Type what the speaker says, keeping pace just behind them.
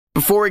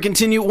Before we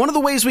continue, one of the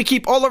ways we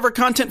keep all of our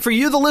content for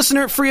you, the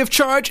listener, free of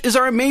charge is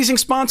our amazing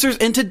sponsors,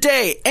 and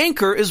today,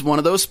 Anchor is one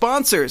of those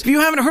sponsors. If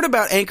you haven't heard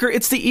about Anchor,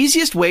 it's the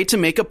easiest way to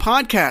make a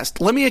podcast.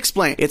 Let me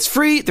explain. It's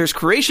free, there's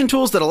creation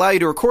tools that allow you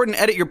to record and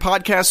edit your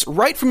podcasts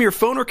right from your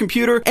phone or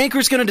computer.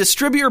 Anchor's going to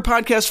distribute your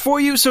podcast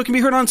for you so it can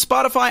be heard on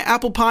Spotify,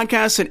 Apple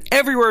Podcasts, and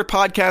everywhere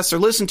podcasts are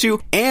listened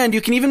to, and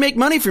you can even make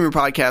money from your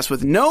podcast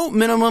with no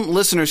minimum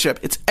listenership.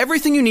 It's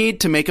everything you need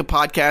to make a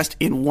podcast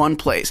in one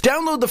place.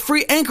 Download the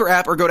free Anchor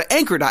app or go to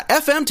anchor.fm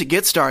to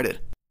get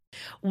started.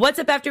 What's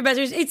up,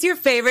 AfterBuzzers? It's your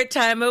favorite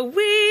time of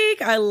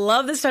week. I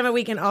love this time of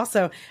week, and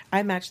also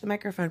I matched the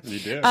microphone. You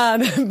do.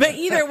 But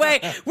either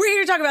way, we're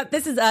here to talk about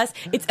This Is Us.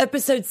 It's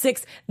episode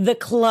 6, The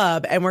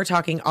Club, and we're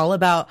talking all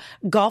about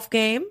golf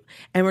game,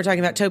 and we're talking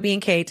about Toby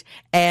and Kate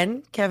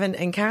and Kevin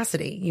and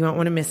Cassidy. You won't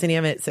want to miss any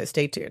of it, so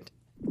stay tuned.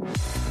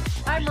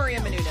 I'm Maria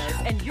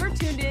Menounos, and you're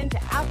tuned in to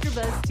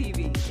AfterBuzz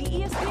TV,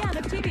 the ESPN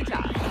of TV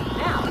talk.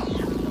 Now,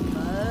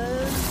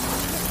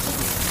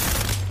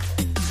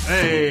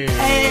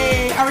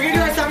 Hey, are we gonna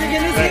do our song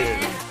again this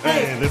week?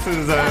 Hey, this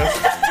is us.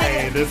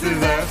 Hey, this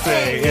is us.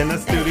 Hey, in the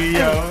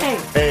studio.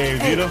 Hey,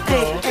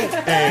 beautiful.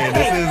 Hey,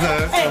 this is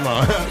us. Come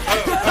on.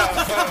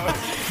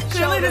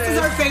 Clearly, this is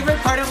our favorite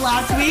part of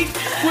last week,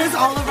 was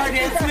all of our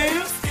dance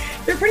moves.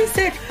 They're pretty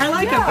sick. I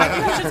like them. I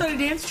think we should start a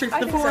dance troupe,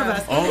 the four of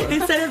us.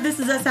 Instead of This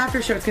Is Us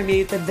after show, it's going to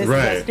be the This Is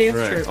Us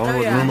dance troupe. All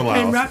with room allows.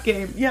 And rock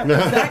game. Yeah,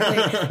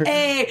 exactly.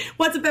 Hey,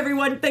 what's up,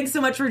 everyone? Thanks so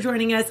much for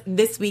joining us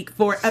this week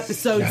for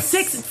episode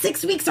 6.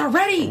 6 weeks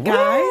already,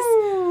 guys.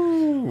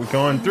 Woo! We're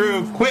going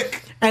through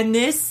quick. And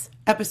this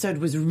episode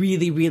was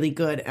really, really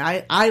good.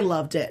 I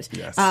loved it.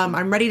 Yes.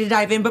 I'm ready to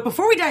dive in. But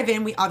before we dive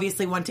in, we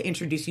obviously want to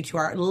introduce you to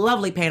our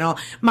lovely panel.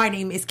 My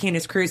name is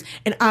Candace Cruz,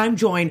 and I'm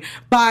joined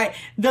by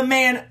the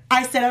man.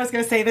 I said I was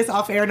going to say this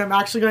off air, and I'm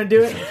actually going to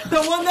do it.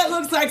 The one that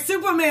looks like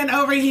Superman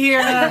over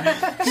here,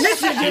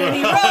 Mr.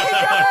 Danny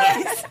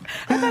Rose.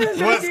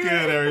 What's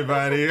good,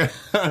 everybody?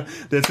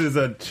 This is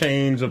a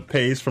change of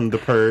pace from The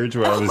Purge,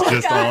 where I was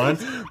just on.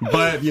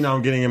 But,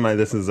 I'm getting in my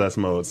This Is Us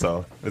mode,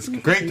 so it's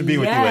great to be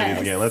with you ladies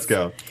again. Let's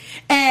go.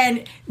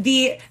 And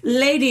the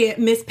lady,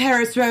 Miss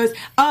Paris Rose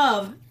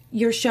of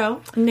your show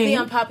name. The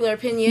Unpopular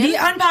Opinion. The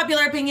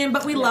Unpopular Opinion,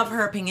 but we love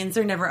her opinions.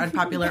 They're never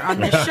unpopular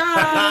on the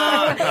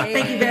show.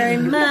 Thank you very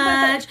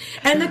much.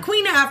 And the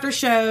Queen of After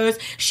Shows.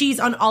 She's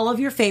on all of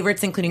your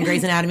favorites, including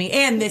Grey's Anatomy.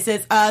 And This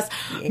Is Us,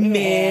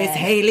 Miss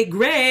Haley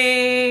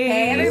Gray.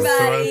 Hey,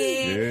 everybody.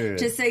 Yeah.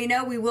 Just so you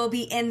know, we will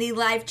be in the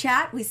live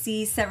chat. We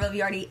see several of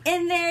you already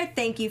in there.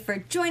 Thank you for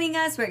joining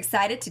us. We're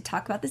excited to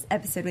talk about this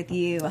episode with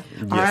you. All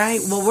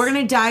right. Well, we're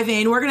going to dive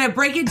in. We're going to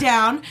break it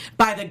down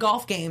by the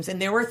golf games. And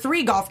there were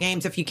 3 golf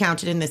games, if you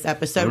counted in this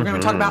episode. We're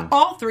going to talk about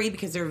all 3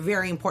 because they're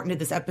very important to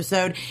this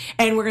episode.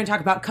 And we're going to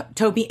talk about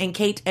Toby and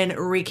Kate and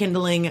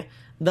rekindling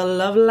the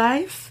love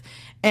life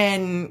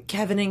and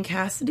Kevin and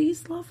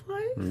Cassidy's love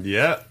life.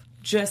 Yep.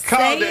 Just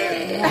Called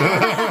say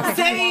it.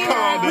 Say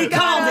Called we it.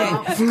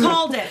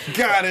 called it.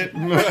 Got it.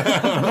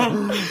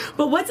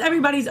 But what's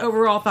everybody's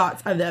overall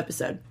thoughts of the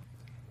episode?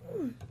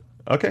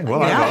 Okay, well,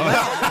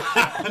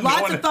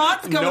 Lots of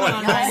thoughts going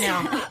on right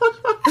now.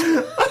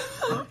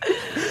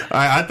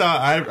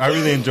 I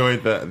really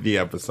enjoyed the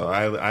episode.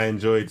 I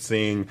enjoyed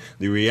seeing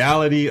the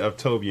reality of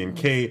Toby and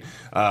Kate,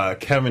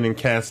 Kevin and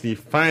Cassidy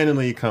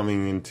finally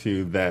coming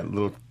into that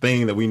little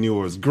thing that we knew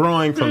was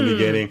growing from the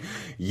beginning.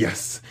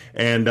 Yes,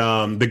 and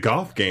the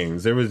golf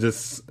games. There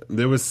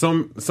was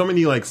so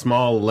many like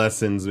small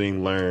lessons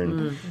being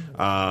learned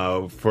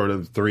for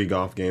the 3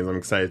 golf games. I'm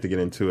excited to get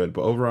into it,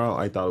 but overall,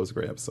 I thought it was a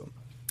great episode.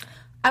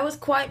 I was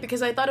quiet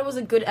because I thought it was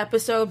a good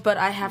episode, but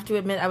I have to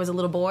admit I was a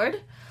little bored.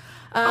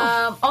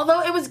 Although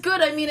it was good.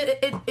 I mean,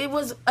 it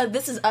was a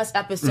This Is Us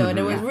episode.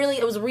 It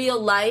was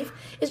real life.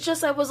 It's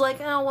just I was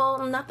like, oh,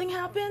 well, nothing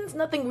happens.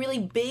 Nothing really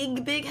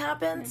big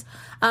happens.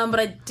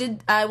 But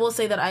I will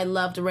say that I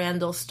loved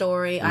Randall's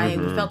story. I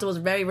felt it was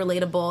very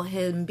relatable,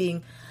 him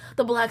being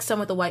the black son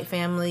with the white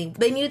family.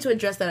 They needed to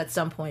address that at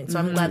some point, so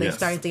I'm glad they're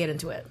starting to get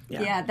into it.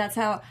 Yeah, that's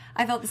how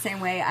I felt the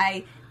same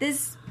way.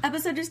 This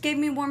episode just gave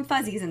me warm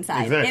fuzzies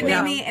inside.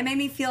 Exactly. It made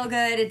me feel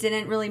good. It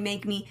didn't really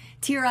make me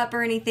tear up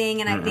or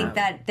anything, and I think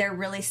that they're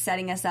really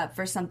setting us up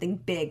for something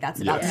big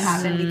that's about to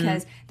happen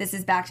because this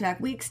is back-to-back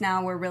weeks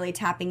now. We're really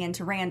tapping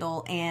into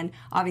Randall, and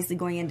obviously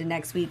going into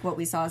next week, what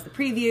we saw is the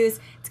previews.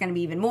 It's going to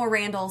be even more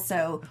Randall,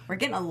 so we're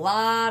getting a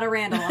lot of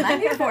Randall, and I'm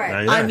here for it.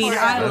 I mean,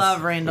 I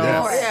love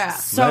Randall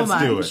so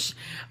Let's do much. it.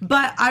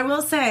 But I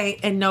will say,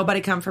 and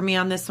nobody come for me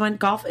on this one,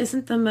 golf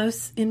isn't the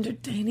most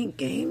entertaining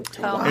game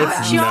to watch,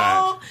 It's y'all.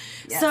 not.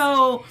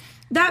 So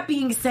that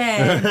being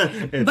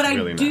said, but I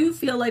really do not.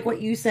 feel like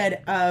what you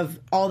said of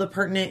all the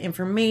pertinent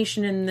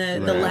information and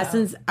the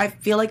lessons, I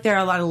feel like there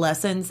are a lot of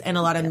lessons and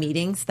a lot of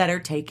meetings that are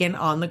taken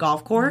on the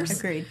golf course.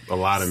 Agreed. A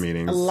lot of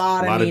meetings. A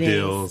lot of meetings.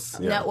 deals.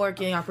 Yeah.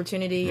 Networking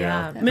opportunity,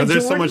 Yeah. But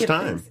there's so much Majority of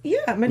time.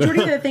 things-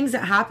 majority of the things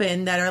that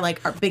happen that are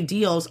like big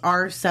deals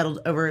are settled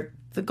over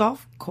the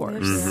golf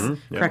course. Yeah.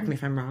 Correct me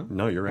if I'm wrong.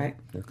 No, you're right.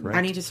 You're correct.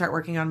 I need to start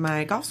working on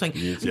my golf swing.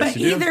 Yes, but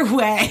you do. either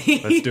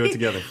way, Let's do it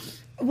together.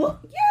 Well,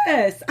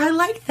 yes, I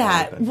like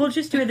that. We'll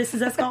just do it. This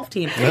is us golf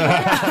team.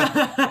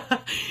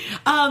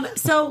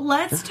 So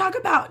let's talk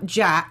about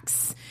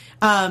Jack's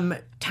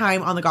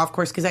time on the golf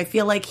course, because I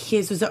feel like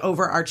his was an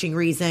overarching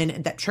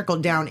reason that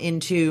trickled down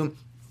into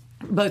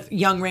both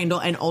young Randall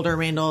and older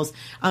Randall's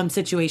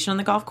situation on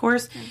the golf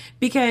course,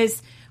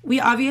 because we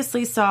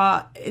obviously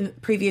saw in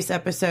previous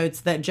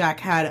episodes that Jack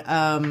had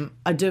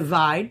a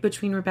divide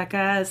between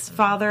Rebecca's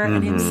father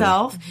and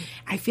himself.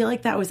 I feel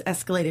like that was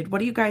escalated. What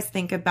do you guys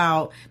think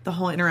about the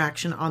whole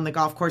interaction on the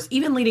golf course,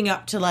 even leading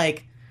up to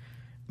like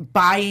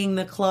buying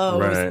the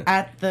clothes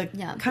at the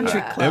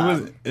country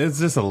club? It's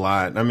just a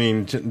lot. I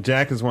mean,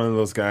 Jack is one of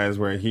those guys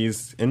where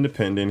he's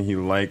independent. He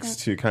likes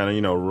to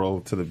kind of,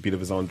 roll to the beat of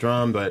his own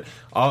drum. But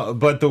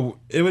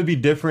it would be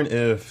different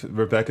if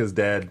Rebecca's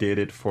dad did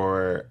it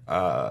for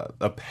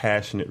a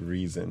passionate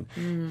reason.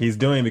 He's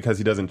doing it because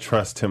he doesn't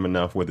trust him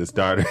enough with his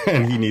daughter,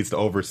 and he needs to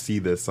oversee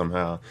this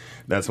somehow.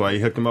 That's why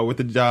he hooked him up with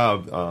the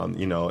job,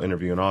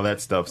 interview and all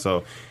that stuff.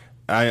 So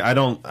I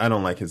don't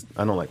like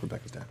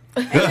Rebecca's dad.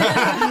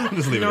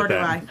 Just leave it at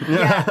that.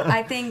 Yeah,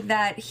 I think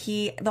that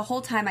the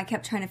whole time I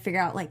kept trying to figure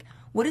out, like,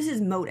 what is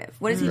his motive?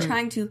 What is he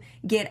trying to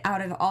get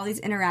out of all these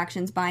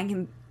interactions, buying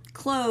him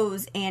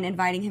clothes and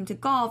inviting him to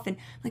golf, and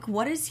like,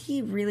 what is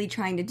he really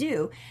trying to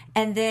do?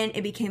 And then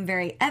it became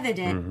very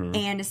evident,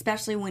 and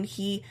especially when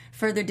he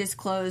further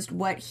disclosed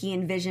what he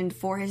envisioned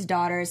for his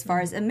daughter as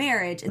far as a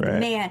marriage and the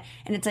man,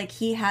 and it's like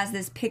he has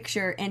this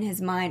picture in his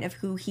mind of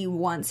who he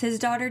wants his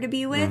daughter to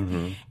be with,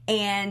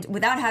 and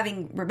without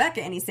having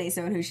Rebecca any say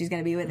so in who she's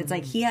going to be with, it's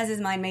like he has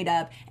his mind made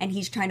up and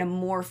he's trying to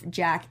morph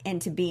Jack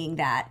into being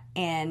that.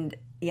 And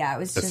yeah, it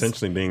was just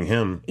essentially being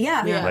him.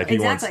 Yeah, like he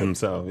wants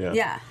himself.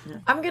 Yeah.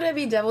 I'm gonna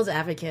be devil's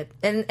advocate,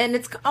 and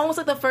it's almost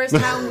like the first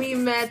time we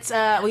met.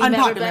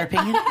 Unpopular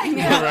opinion.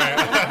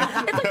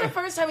 It's like the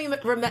first time we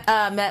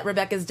met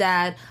Rebecca's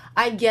dad.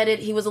 I get it;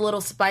 he was a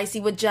little spicy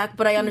with Jack,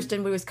 but I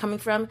understood where he was coming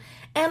from,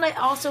 and I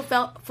also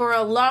felt for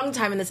a long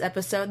time in this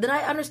episode that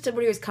I understood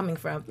where he was coming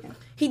from. Yeah.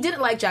 He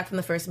didn't like Jack from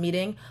the first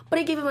meeting, but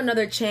he gave him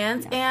another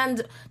chance,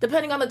 and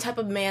depending on the type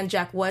of man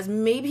Jack was,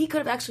 maybe he could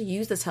have actually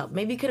used this help.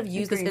 Maybe he could have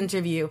used this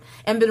interview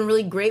and been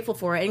really grateful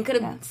for it, and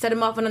could have set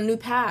him off on a new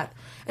path.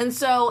 And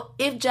so,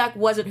 if Jack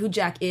wasn't who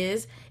Jack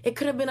is, it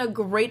could have been a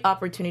great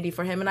opportunity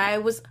for him. And I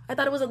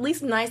thought it was at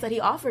least nice that he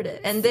offered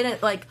it, and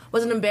didn't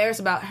wasn't embarrassed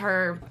about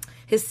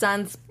his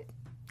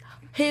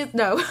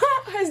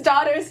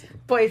daughter's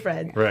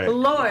boyfriend. Right.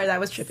 Lord, that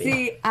was trippy.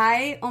 See,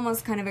 I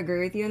almost kind of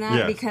agree with you in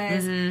that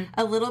because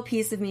a little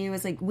piece of me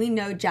was like, we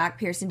know Jack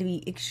Pearson to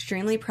be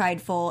extremely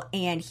prideful,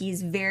 and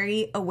he's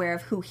very aware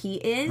of who he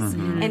is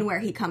and where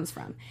he comes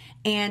from.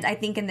 And I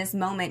think in this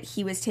moment,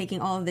 he was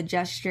taking all of the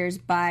gestures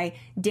by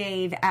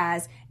Dave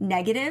as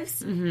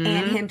negatives and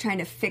him trying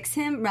to fix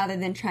him rather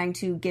than trying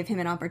to give him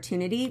an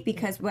opportunity.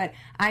 Because what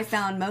I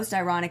found most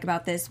ironic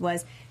about this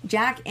was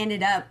Jack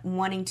ended up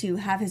wanting to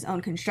have his own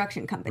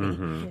construction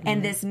company.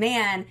 And this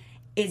man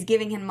is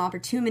giving him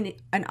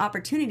an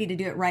opportunity to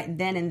do it right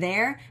then and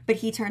there, but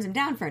he turns him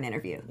down for an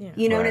interview. Yeah.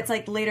 And it's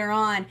like later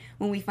on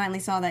when we finally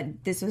saw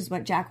that this was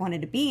what Jack wanted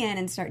to be in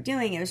and start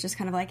doing, it was just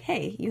kind of like,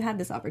 hey, you had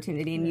this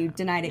opportunity and you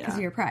denied it because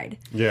of your pride.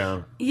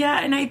 Yeah,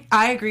 and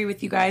I agree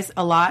with you guys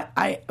a lot.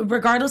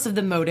 Regardless of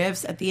the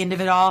motives at the end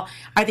of it all,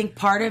 I think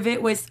part of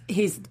it was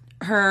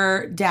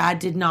her dad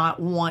did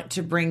not want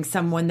to bring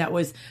someone that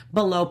was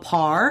below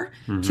par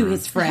to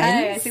his friends.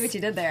 Hey, I see what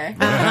you did there.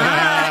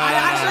 I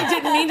actually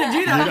didn't mean to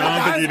do that.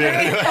 I don't think you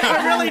did.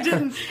 I really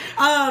didn't.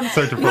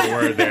 Searching for the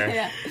word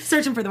there.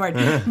 Searching for the word.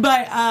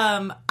 But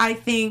I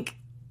think,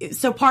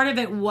 so part of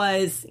it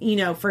was,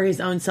 for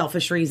his own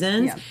selfish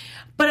reasons. Yeah.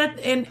 But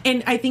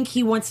and I think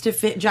he wants to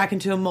fit Jack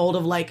into a mold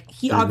of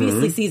he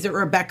obviously sees that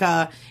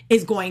Rebecca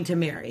is going to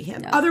marry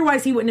him. Yeah.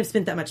 Otherwise, he wouldn't have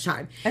spent that much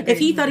time. If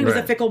he thought he was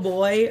a fickle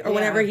boy or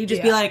whatever, he'd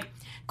just be like,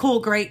 "Cool,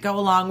 great, go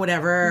along,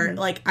 whatever."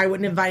 I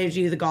wouldn't have invited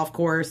you to the golf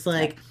course.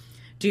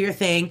 Do your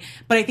thing.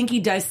 But I think he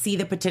does see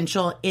the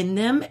potential in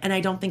them, and I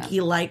don't think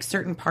he likes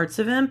certain parts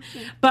of him.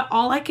 But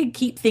all I could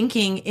keep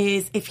thinking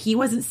is, if he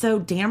wasn't so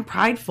damn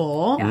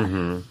prideful,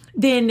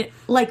 then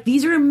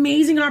these are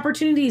amazing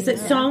opportunities that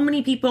so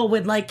many people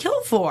would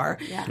kill for.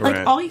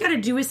 Yeah. All you got to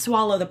do is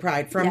swallow the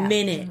pride for a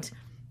minute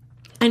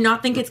and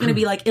not think it's going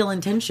to be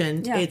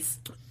ill-intentioned. Yeah.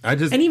 And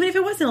even if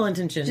it was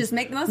ill-intentioned, just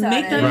make the most out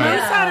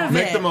of it.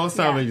 Make the most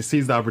out of it. You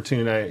seize the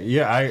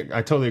opportunity. I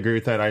totally agree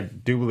with that. I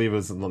do believe it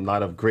was a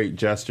lot of great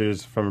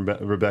gestures from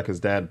Rebecca's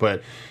dad,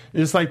 but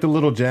it's the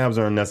little jabs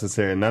are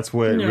unnecessary, and that's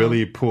what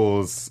really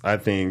pulls, I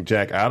think,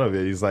 Jack out of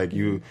it. He's like,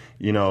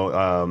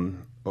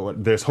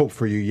 there's hope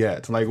for you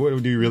yet.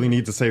 What do you really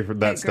need to say for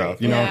that stuff?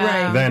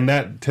 Then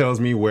that tells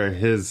me where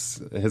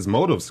his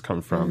motives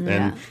come from,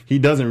 and he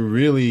doesn't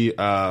really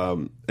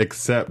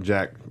accept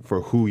Jack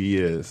for who he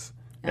is.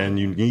 And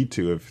you need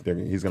to if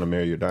he's going to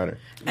marry your daughter.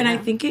 And I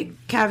think it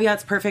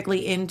caveats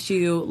perfectly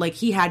into,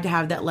 he had to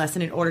have that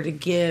lesson in order to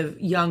give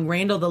young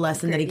Randall the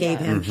lesson that he gave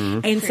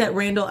him and set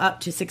Randall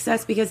up to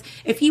success. Because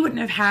if he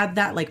wouldn't have had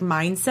that,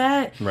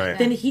 mindset,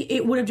 then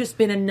it would have just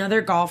been another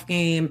golf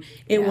game.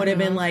 It would have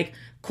been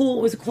cool.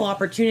 It was a cool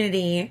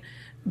opportunity.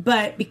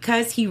 but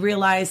because he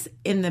realized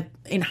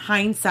in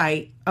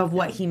hindsight of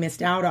what he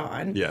missed out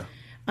on. Yeah.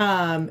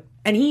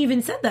 And he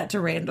even said that to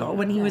Randall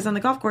when he was on the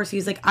golf course. He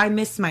was like, I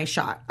missed my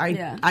shot.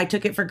 I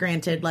took it for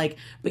granted, like,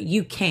 but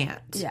you can't.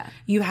 Yeah.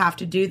 You have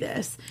to do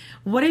this.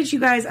 What did you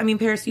guys, I mean,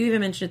 Paris, you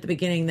even mentioned at the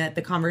beginning that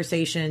the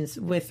conversations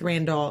with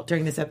Randall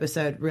during this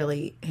episode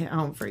really hit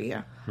home for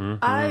you.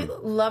 I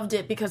loved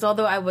it because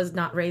although I was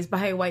not raised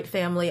by a white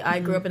family, I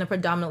grew up in a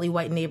predominantly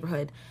white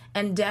neighborhood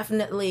and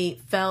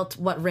definitely felt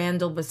what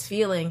Randall was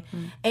feeling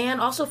and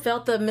also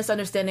felt the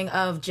misunderstanding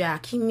of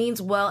Jack. He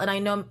means well, and I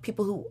know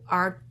people who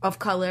are of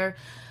color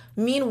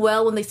mean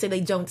well when they say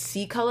they don't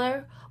see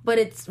color, but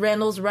it's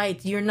Randall's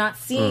right. You're not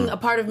seeing a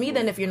part of me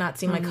then if you're not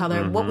seeing my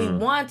color. What we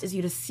want is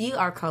you to see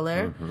our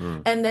color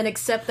and then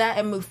accept that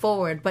and move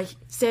forward. But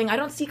saying, I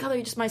don't see color,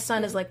 you're just my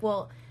son is like,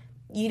 well,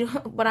 you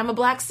don't, but I'm a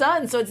black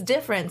son, so it's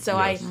different. So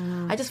I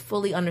just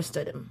fully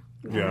understood him.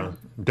 Yeah,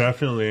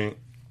 definitely.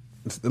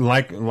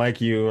 Like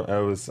you, I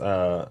was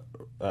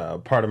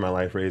part of my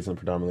life raised in a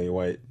predominantly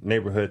white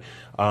neighborhood,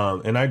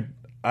 and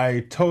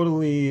I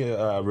totally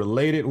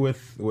related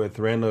with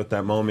Randall at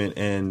that moment.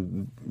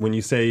 And when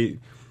you say,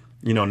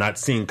 you know, not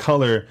seeing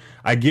color,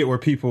 I get what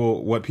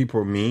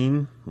people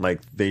mean. Like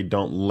they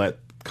don't let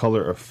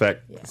color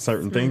affect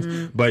certain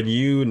things. But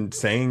you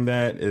saying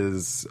that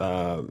is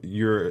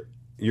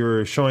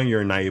you're showing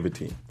your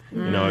naivety.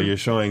 You know, you're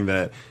showing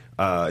that.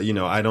 You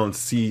know, I don't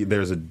see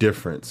there's a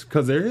difference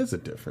because there is a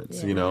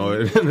difference, you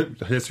know,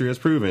 history has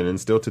proven and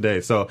still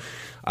today. So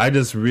I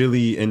just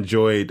really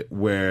enjoyed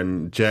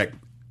when Jack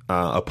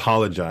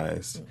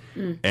apologized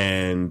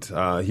and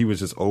he was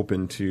just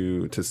open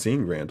to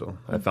seeing Randall.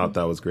 I thought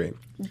that was great.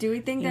 Do we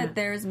think that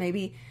there's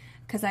maybe,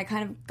 because I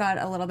kind of got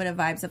a little bit of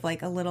vibes of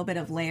like a little bit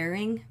of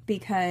layering,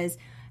 because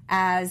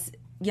as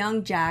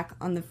young Jack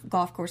on the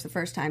golf course the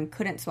first time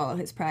couldn't swallow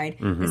his pride.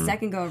 The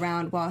second go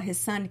around, while his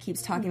son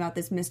keeps talking about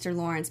this Mr.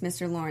 Lawrence,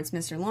 Mr. Lawrence,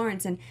 Mr.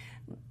 Lawrence, and,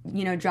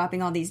 you know,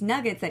 dropping all these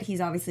nuggets that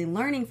he's obviously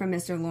learning from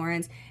Mr.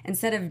 Lawrence,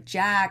 instead of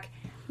Jack,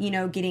 you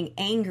know, getting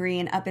angry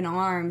and up in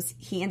arms,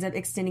 he ends up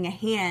extending a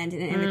hand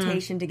and an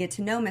invitation to get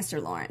to know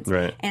Mr. Lawrence.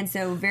 Right. And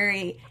so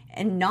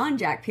and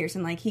non-Jack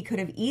Pearson, like, he could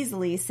have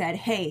easily said,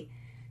 hey,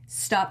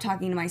 stop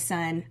talking to my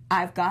son,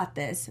 I've got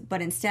this.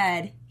 But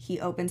instead, he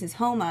opens his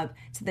home up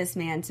to this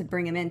man to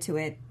bring him into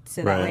it,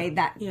 so that way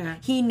that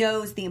he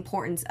knows the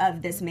importance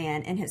of this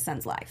man in his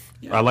son's life.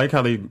 I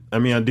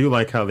do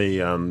like how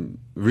they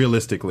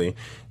realistically,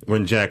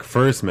 when Jack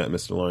first met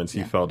Mr. Lawrence,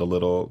 he felt a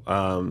little,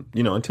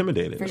 you know,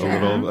 intimidated, For sure.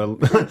 a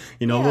little,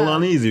 you know, a little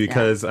uneasy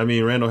because, I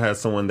mean, Randall has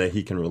someone that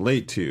he can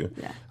relate to,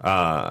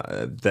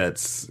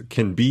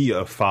 can be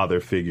a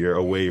father figure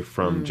away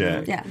from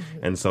Jack. Yeah.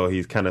 And so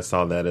he kind of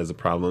saw that as a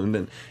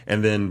problem.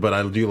 But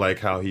I do like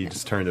how he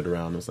just turned it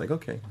around and was like,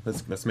 okay,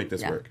 let's make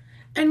this work.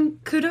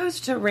 And kudos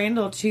to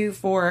Randall, too,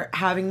 for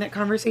having that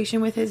conversation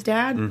with his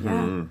dad.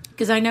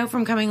 Because I know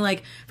from coming,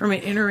 like, from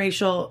an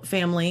interracial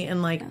family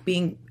and, like,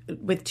 being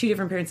with two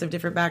different parents of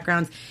different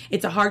backgrounds,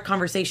 it's a hard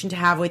conversation to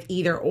have with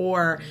either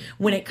or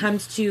when it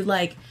comes to,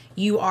 like,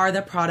 you are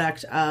the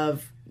product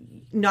of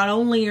not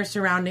only your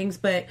surroundings,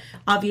 but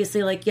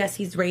obviously, like, yes,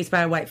 he's raised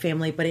by a white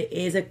family, but it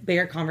is a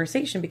bigger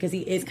conversation because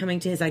he is coming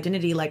to his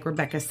identity, like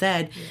Rebecca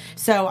said.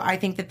 So I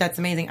think that that's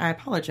amazing. I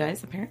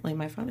apologize. Apparently,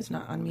 my phone is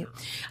not on mute.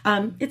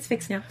 It's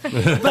fixed now.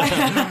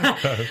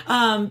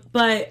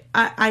 But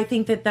I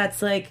think that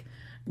that's, like,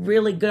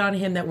 really good on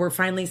him that we're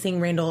finally seeing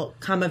Randall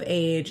come of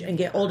age and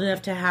get old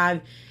enough to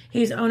have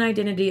his own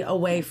identity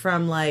away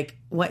from, like,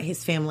 what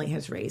his family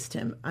has raised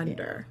him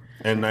under.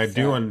 And I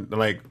do,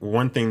 like,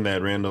 one thing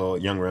that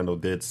young Randall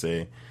did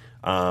say,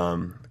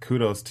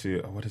 kudos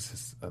to, what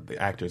is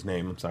the actor's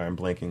name? I'm sorry, I'm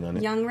blanking on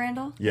it. Young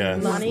Randall? Yeah.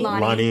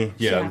 Lonnie.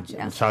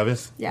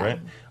 Chavez,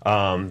 right?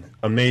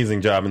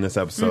 Amazing job in this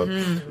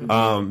episode.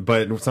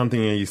 But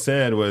something that you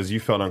said was you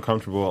felt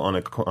uncomfortable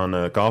on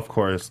a golf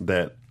course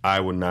that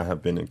I would not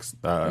have been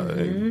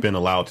been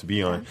allowed to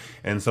be on.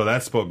 And so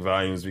that spoke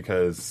volumes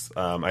because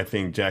I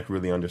think Jack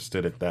really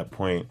understood at that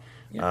point.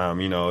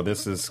 You know,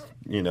 this is,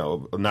 you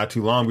know, not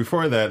too long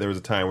before that, there was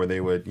a time where they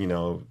would, you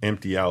know,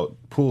 empty out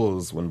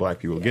pools when black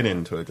people get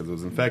into it because it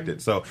was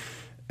infected. So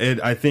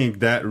I think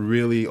that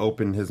really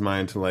opened his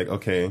mind to, like,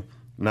 okay,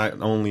 not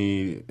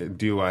only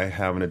do I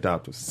have an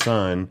adoptive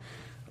son,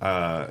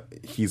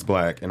 he's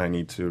black and I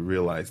need to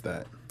realize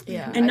that.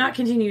 Yeah, and not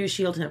continue to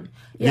shield him.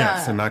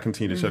 Yes, and not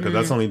continue to shield because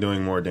that's only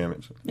doing more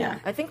damage. Yeah,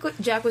 I think what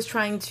Jack was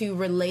trying to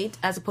relate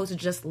as opposed to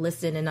just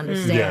listen and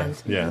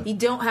understand. Yeah. You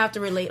don't have to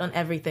relate on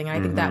everything.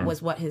 I think that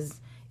was what his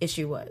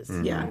issue was.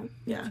 Yeah.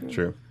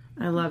 True.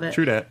 I love it.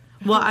 True that.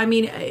 Well, I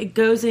mean, it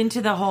goes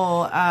into the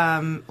whole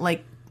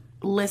like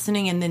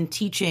listening and then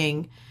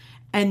teaching.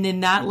 And then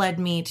that led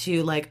me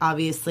to, like,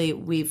 obviously,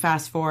 we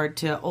fast forward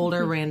to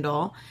older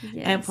Randall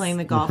and playing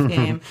the golf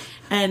game.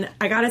 And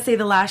I got to say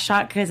the last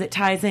shot because it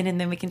ties in, and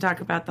then we can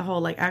talk about the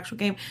whole, like, actual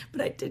game. But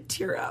I did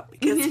tear up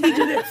because he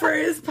did it for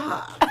his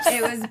pops.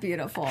 It was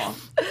beautiful.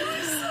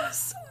 So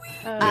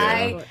sweet.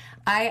 I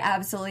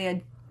absolutely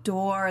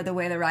adore the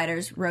way the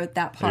writers wrote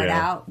that part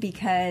out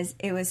because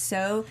it was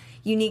so,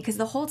 unique because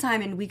the whole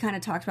time, and we kind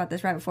of talked about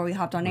this right before we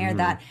hopped on air,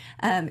 that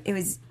it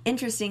was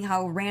interesting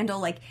how Randall,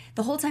 like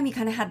the whole time he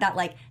kind of had that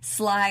like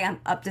sly, I'm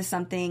up to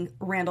something,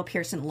 Randall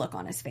Pearson look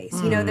on his face.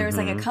 You know, there was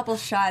like a couple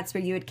shots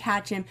where you would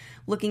catch him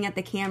looking at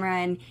the camera,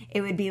 and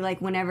it would be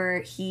like whenever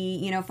he,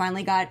 you know,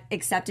 finally got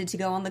accepted to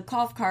go on the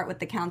golf cart with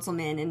the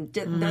councilman and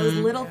those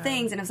little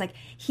things, and it was like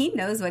he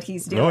knows what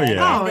he's doing. Oh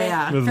yeah, Oh,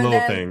 yeah. those For little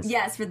them, things.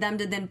 yes, for them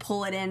to then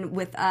pull it in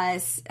with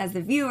us as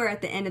the viewer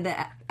at the end of the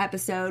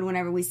episode,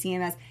 whenever we see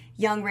him as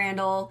young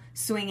Randall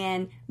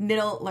swinging,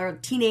 middle or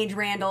teenage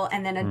Randall,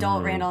 and then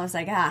adult Randall, it's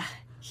like,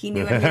 he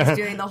knew what he was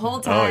doing the whole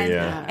time. Oh,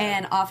 yeah.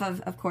 And off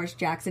of course,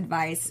 Jack's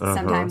advice,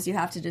 sometimes you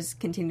have to just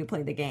continue to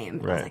play the game.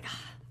 And I was Right. like,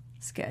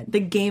 it's good. The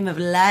game of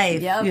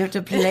life. Yep. You have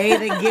to play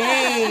the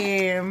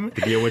game.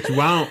 To get what you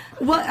want.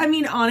 Well, I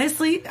mean,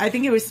 honestly, I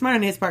think it was smart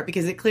on his part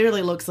because it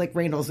clearly looks like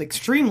Randall's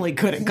extremely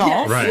good at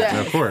golf. Right, Yeah.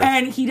 of course.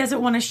 And he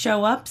doesn't want to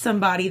show up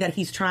somebody that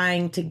he's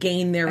trying to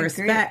gain their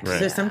respect. Right.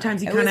 So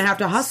sometimes you It kind of was have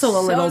to hustle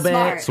a so little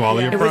smart. bit. Swallow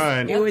your Yeah.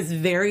 pride. It was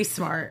very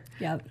smart.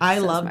 Yep. I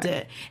So loved smart.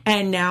 it.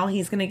 And now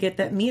he's going to get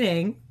that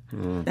meeting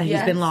that he's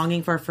Yes. been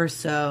longing for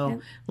so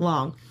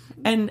long.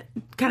 And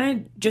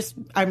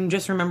I'm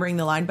just remembering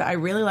the line, but I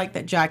really like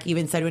that Jack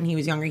even said when he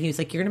was younger, he was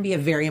like, you're going to be a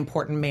very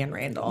important man,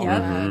 Randall.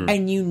 Yep.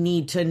 And you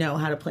need to know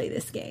how to play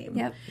this game.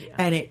 Yep.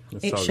 And it so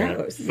good.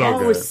 shows.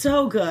 So It was good.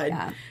 so good.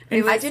 Yeah.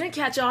 And I didn't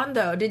catch on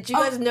though. Did you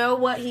guys know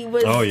what he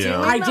was Oh, yeah. doing?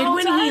 I the did whole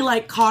when time? he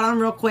like caught on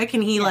real quick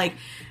and he like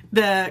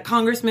the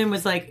congressman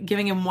was like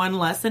giving him one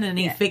lesson and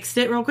he fixed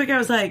it real quick. I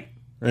was like,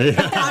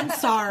 I'm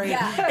sorry.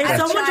 Yeah. If I've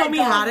someone tried told me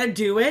golf. how to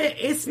do it,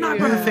 it's not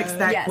going to fix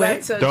that Yes. quick.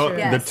 That's so Don't- true.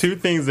 Yes. The two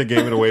things that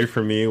gave it away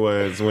for me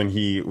was when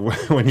he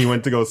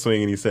went to go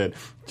swing and he said,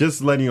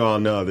 "Just letting you all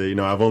know that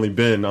I've only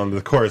been on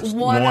the course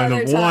One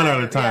other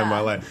time, in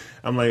my life."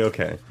 I'm like,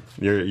 okay,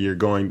 you're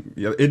going.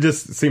 It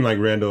just seemed like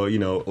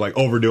Randall, like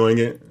overdoing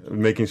it,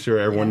 making sure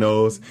everyone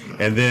knows,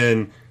 and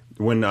then.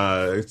 When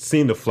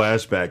seeing the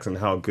flashbacks and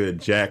how good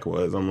Jack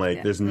was, I'm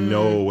like, there's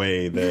no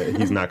way that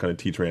he's not going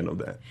to teach Randall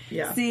that.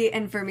 Yeah. See,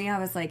 and for me, I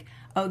was like,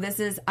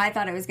 I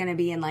thought it was going to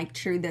be in like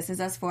true This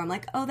Is Us form.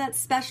 Like, oh, that's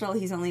special.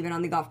 He's only been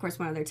on the golf course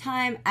one other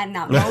time. And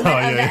that moment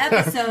of the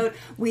episode,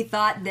 we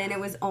thought then it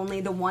was only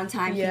the one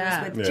time he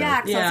Yeah. was with Yeah.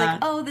 Jack. So I was Yeah. like,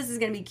 oh, this is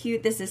going to be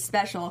cute. This is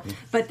special.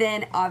 But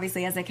then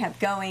obviously as I kept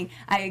going,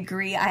 I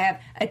agree. I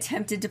have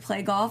attempted to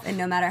play golf, and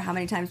no matter how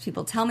many times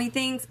people tell me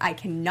things, I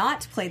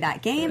cannot play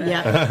that game.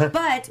 Yeah.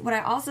 But what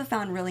I also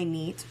found really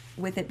neat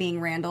with it being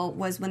Randall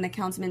was when the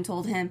councilman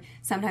told him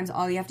sometimes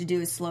all you have to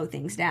do is slow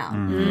things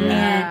down.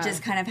 And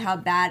just kind of how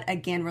that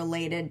again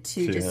related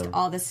to just him.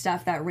 all the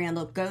stuff that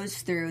Randall goes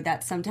through,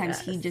 that sometimes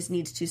he just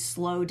needs to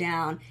slow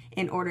down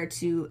in order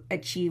to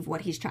achieve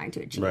what he's trying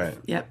to achieve. Right.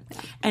 Yep.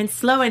 And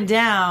slowing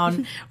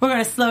down, we're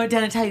going to slow it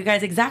down and tell you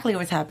guys exactly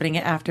what's happening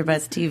at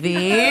AfterBuzz TV.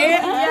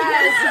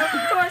 Yes,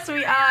 of course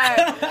we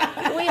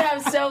are. We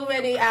have so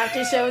many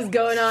after shows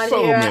going on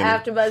So here many.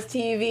 at AfterBuzz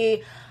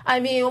TV. I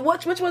mean,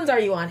 which ones are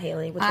you on,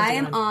 Haley? Which ones I are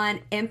you am on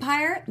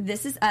Empire,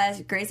 This Is Us,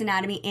 Grey's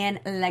Anatomy, and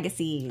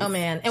Legacies. Oh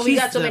man, and we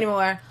She's got so the- many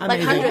more,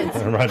 like amazing.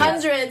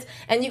 hundreds.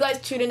 And you guys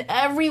tune in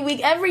every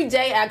week, every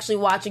day, actually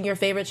watching your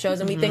favorite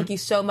shows. And we thank you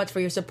so much for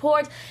your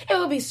support. It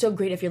would be so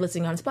great if you're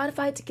listening on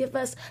Spotify to give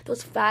us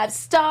those 5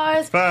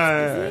 stars.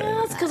 Five.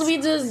 Yes, because we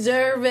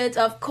deserve it,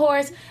 of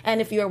course. And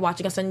if you are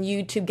watching us on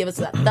YouTube, give us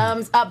that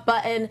thumbs up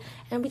button.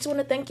 And we just want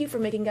to thank you for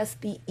making us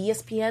the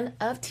ESPN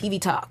of TV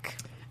Talk.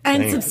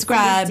 And Thanks.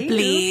 subscribe, Please do.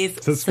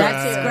 please.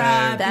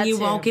 Subscribe. And you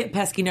That won't too. get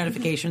pesky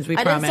notifications, we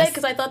I promise. didn't say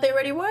because I thought they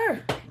already were.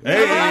 Hey,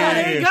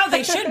 There you go.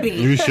 They should be.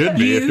 You should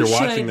be if You you're should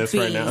watching this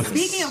right be. now.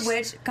 Speaking of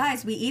which,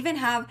 guys, we even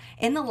have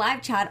in the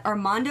live chat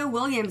Armando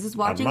Williams is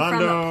watching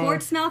Armando. from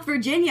Portsmouth,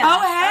 Virginia. Oh,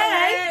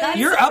 hey. That's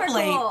You're super up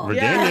late. cool.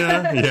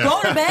 Virginia. Yeah.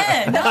 Go to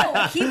bed.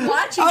 No, keep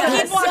watching Oh,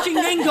 us. keep watching,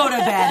 then go to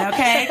bed,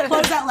 okay?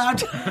 Close that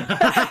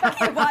loud.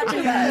 Keep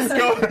watching us.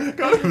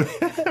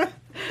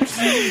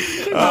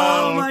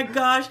 Oh my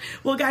gosh.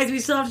 Well, guys, we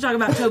still have to talk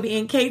about Toby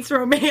and Kate's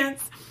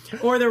romance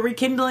or the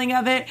rekindling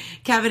of it.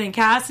 Kevin and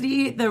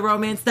Cassidy, the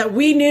romance that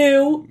we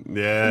knew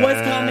was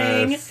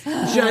coming.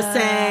 Just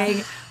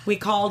saying. We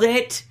called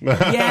it.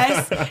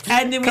 Yes.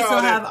 And then we still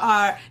Called it. have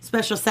our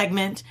special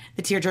segment,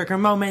 the tearjerker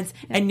moments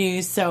and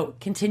news. So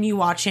continue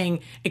watching,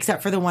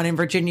 except for the one in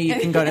Virginia. You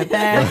can go to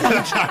bed.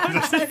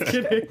 Just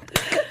kidding.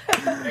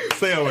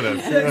 Stay over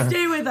there.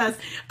 Stay with us.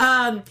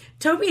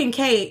 Toby and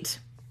Kate.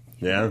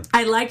 Yeah.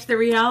 I liked the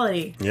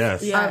reality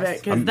Yes. of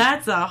it because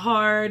that's a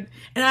hard.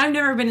 And I've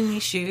never been in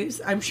these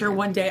shoes. I'm sure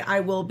one day I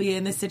will be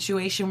in this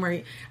situation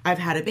where I've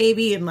had a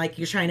baby and like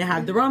you're trying to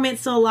have the romance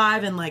still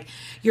alive and like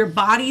your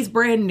body's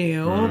brand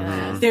new.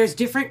 There's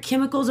different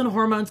chemicals and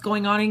hormones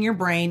going on in your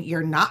brain.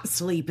 You're not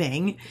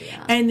sleeping,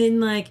 and then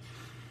like.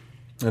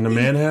 And the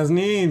man has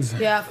needs.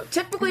 Yeah,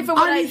 typically for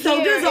what I, I mean, so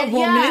hear, does a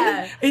woman.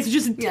 yeah. It's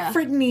just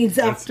different needs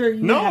after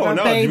you No, have a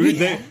no,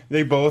 baby.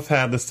 they both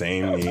have the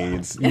same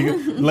needs.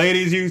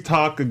 Ladies, you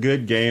talk a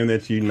good game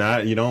that you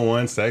don't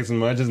want sex as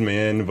much as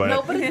men, but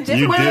No, but it's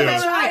you different. do.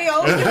 Women,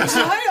 child.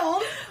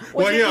 Child.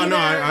 Well, it yeah, no,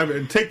 either-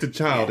 I take the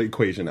child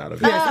equation out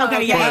of it. Yes,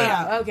 okay,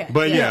 yeah. Okay.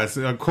 But yeah. yes,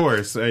 of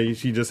course,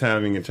 she just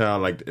having a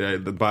child, like,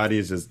 the body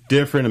is just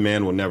different. A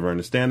man will never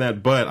understand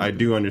that. But I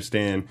do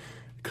understand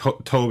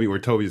Toby, where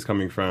Toby's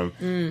coming from.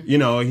 You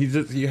know,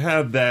 you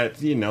have that,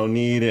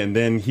 need, and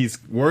then he's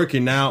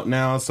working out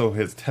now, so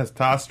his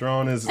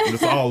testosterone is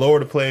just all over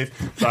the place.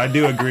 So I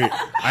do agree.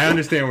 I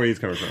understand where he's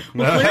coming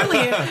from. Clearly,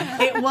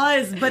 it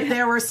was, but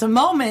there were some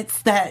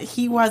moments that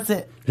he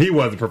wasn't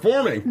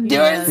performing.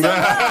 doing so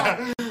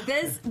well.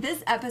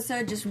 This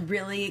episode just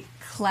really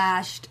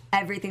clashed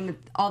everything,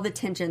 all the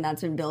tension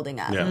that's been building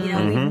up. Yeah.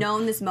 We've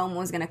known this moment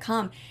was going to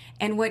come.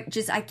 And what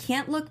just I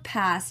can't look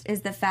past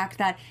is the fact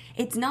that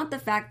it's not the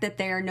fact that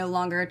they are no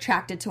longer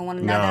attracted to one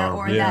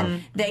another that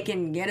they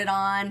can get it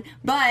on,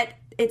 but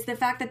it's the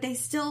fact that they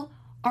still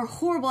are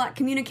horrible at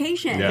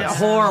communication. Yes.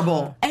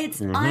 Horrible. It's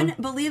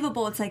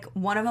unbelievable. It's like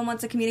one of them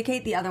wants to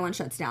communicate, the other one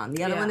shuts down.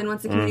 The other one then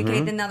wants to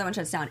communicate, then the other one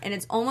shuts down. And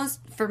it's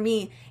almost, for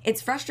me,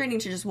 it's frustrating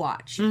to just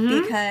watch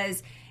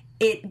because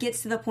it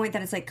gets to the point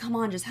that it's like, come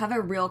on, just have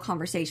a real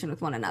conversation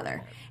with one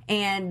another.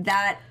 And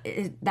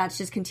that's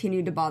just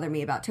continued to bother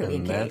me about Toby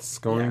and Kate. That's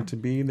going to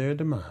be their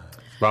demise.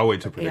 But I'll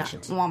wait till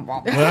predictions. Womp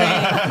womp.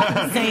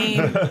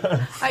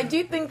 Same. I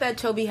do think that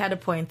Toby had a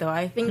point, though.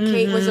 I think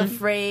Kate was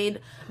afraid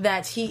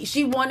that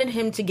she wanted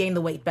him to gain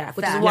the weight back,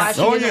 which is why Facts.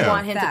 she Oh, didn't yeah.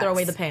 want him to Facts. throw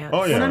away the pants.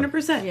 Oh, yeah.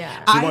 100%.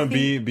 Yeah. You want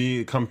to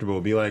be comfortable,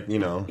 be like,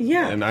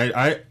 Yeah. And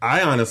I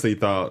honestly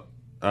thought,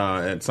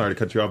 and sorry to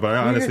cut you off, but I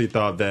honestly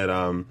thought that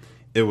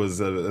it was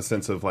a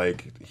sense of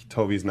like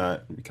he's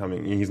not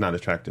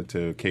attracted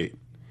to Kate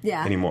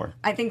anymore.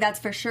 I think that's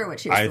for sure what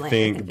she was feeling. I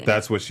think thinking.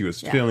 that's what she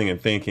was feeling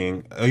and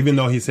thinking, even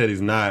though he said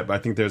he's not. But I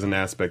think there's an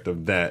aspect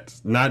of that,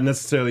 not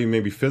necessarily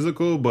maybe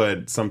physical,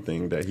 but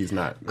something that he's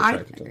not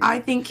attracted to. I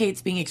think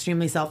Kate's being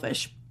extremely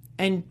selfish.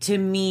 And to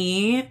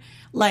me,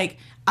 like,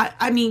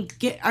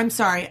 I'm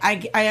sorry.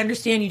 I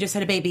understand you just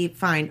had a baby.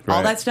 Fine. All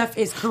Right. that stuff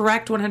is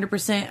correct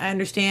 100%. I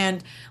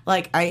understand.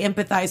 Like, I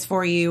empathize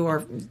for you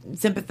or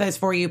sympathize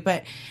for you.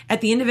 But at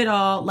the end of it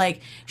all,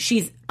 like,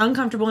 she's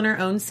uncomfortable in her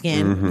own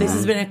skin. This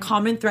has been a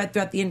common thread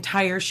throughout the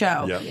entire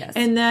show. Yep. Yes.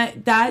 And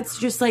that's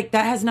just like,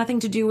 that has nothing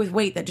to do with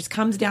weight. That just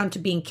comes down to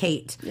being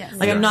Kate. Yes.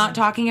 Like, I'm not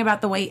talking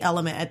about the weight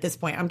element at this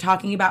point. I'm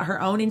talking about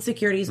her own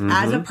insecurities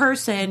as a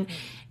person.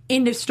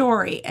 End of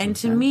story. And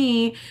to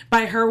me,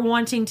 by her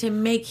wanting to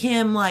make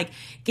him like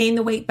gain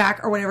the weight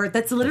back or whatever,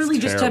 that's literally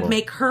just to terrible.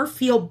 make her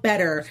feel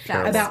better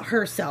Terrible. about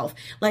herself.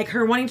 Like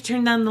her wanting to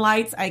turn down the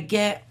lights, I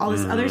get all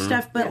this other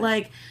stuff, but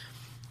like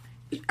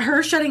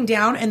her shutting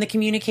down and the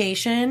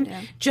communication,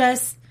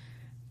 just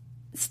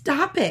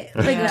stop it.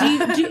 Like,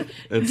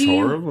 It's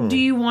horrible. Do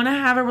you want to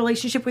have a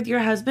relationship with your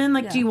husband?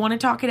 Like, do you want to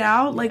talk it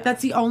out? Like,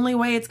 that's the only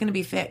way it's going to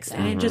be fixed.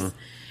 And it just,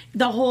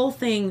 the whole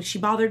thing, she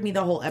bothered me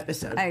the whole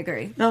episode. I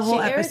agree. The whole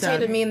She episode.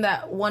 irritated me in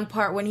that one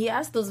part when he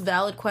asked those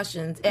valid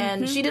questions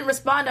and she didn't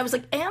respond. I was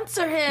like,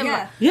 answer him.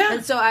 Yeah.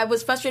 And so I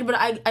was frustrated, but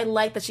I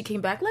like that she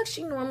came back like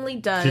she normally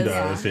does. She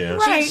does, yeah.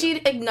 Right. She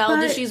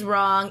acknowledges But- she's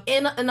wrong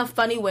in a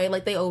funny way,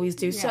 like they always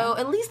do. So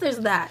at least there's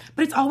that.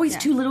 But it's always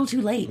too little,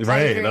 too late. Right.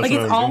 agree. That's Like, what it's I'm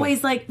doing.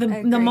 always like the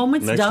agree.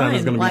 moment's Next done. time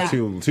it's going to like,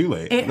 be too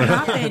late. It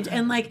happened.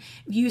 And like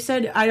you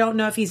said, I don't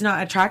know if he's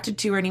not attracted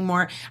to her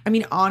anymore. I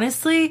mean,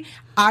 honestly,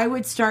 I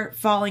would start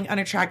falling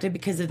unattracted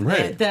because of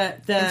Right. the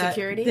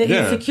Insecurity? The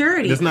Yeah.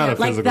 insecurity. It's not a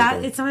like physical that.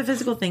 thing. It's not a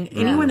physical thing.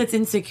 Anyone that's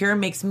insecure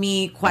makes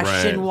me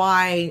question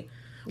why.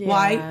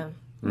 Yeah.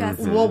 That's,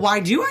 Well, why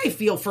do I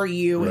feel for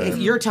you if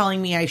you're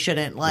telling me I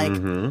shouldn't? Like,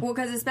 Well,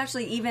 because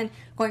especially even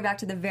going back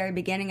to the very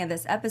beginning of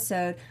this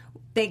episode,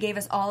 they gave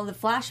us all of the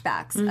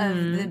flashbacks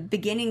of the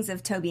beginnings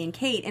of Toby and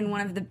Kate. And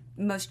one of the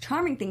most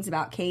charming things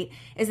about Kate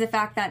is the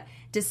fact that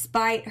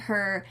despite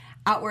her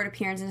outward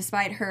appearance and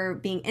despite her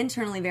being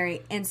internally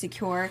very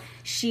insecure,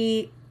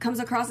 she comes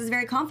across as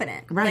very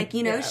confident. Right. Like,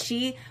 you know,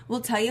 she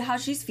will tell you how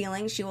she's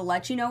feeling. She will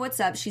let you know what's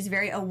up. She's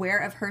very aware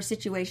of her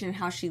situation and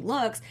how she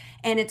looks.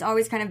 And it's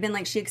always kind of been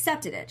like she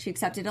accepted it. She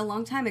accepted it a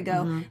long time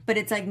ago. But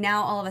it's like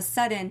now all of a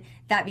sudden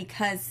that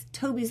because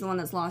Toby's the one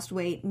that's lost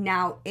weight,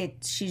 now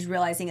she's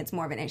realizing it's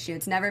more of an issue.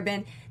 It's never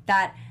been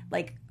that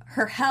like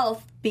her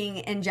health being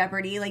in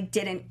jeopardy like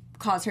didn't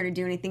cause her to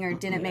do anything or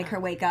didn't make her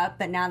wake up.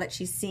 But now that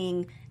she's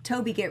seeing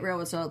Toby get real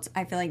results,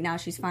 I feel like now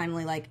she's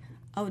finally like,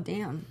 oh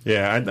damn.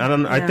 Yeah, I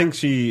don't. I think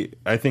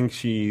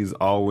she's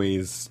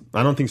always.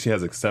 I don't think she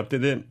has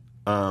accepted it.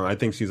 I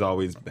think she's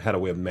always had a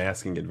way of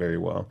masking it very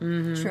well.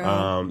 True.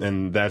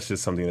 And that's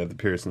just something that the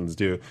Pearsons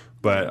do.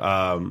 But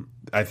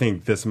I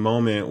think this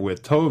moment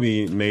with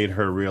Toby made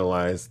her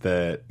realize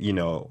that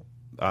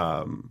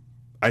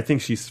I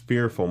think she's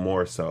fearful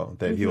more so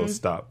that he'll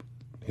stop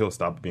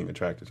being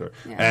attracted to her,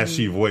 as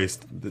she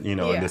voiced, in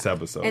this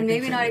episode. And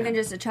maybe not even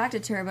just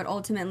attracted to her, but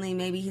ultimately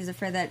maybe he's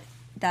afraid that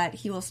that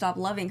he will stop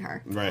loving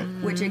her. Right.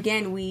 Which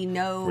again, we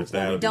know, Which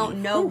well, we that don't would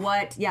be- know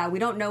what, we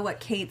don't know what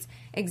Kate's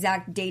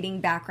exact dating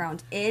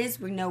background is.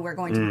 We know we're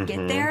going to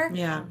get there.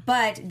 Yeah.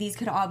 But these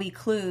could all be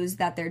clues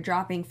that they're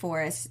dropping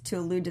for us to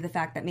allude to the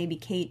fact that maybe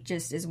Kate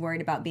just is worried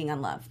about being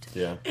unloved.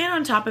 Yeah. And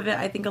on top of it,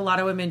 I think a lot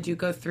of women do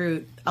go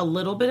through a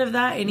little bit of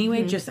that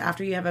anyway, just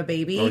after you have a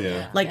baby. Oh,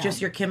 yeah. Like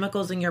just your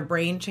chemicals in your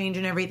brain change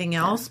and everything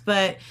else.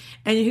 But,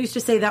 and who's to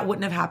say that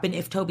wouldn't have happened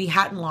if Toby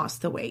hadn't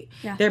lost the weight?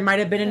 Yeah. There might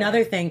have been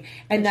another thing.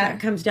 And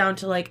that comes down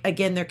to, like,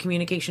 again, their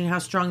communication, how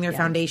strong their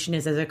foundation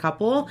is as a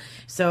couple.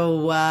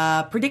 So,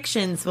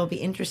 predictions will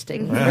be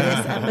interesting for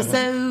this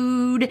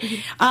episode.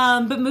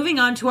 But moving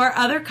on to our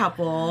other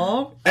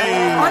couple.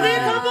 Hey. Are they a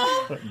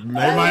couple?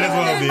 They might as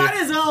well They be. might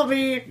as well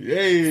be.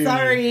 Yay.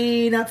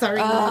 Sorry, not sorry.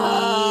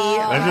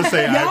 Let's just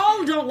say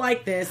Y'all don't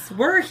like this.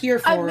 We're here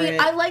for I mean, it.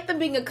 I like them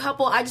being a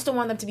couple. I just don't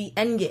want them to be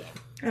endgame.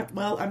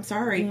 Well, I'm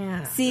sorry.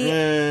 See,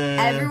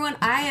 everyone,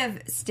 I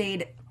have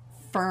stayed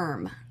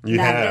firm You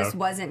that have. this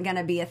wasn't going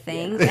to be a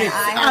thing. And I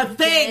have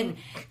thing.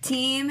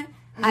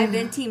 I've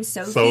been team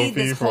Sophie Sophie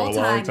this for a whole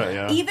long time. time,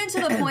 yeah. Even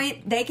to the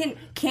point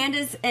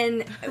Candace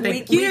and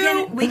we you.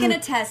 can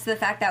attest to the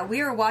fact that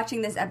we were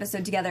watching this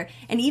episode together,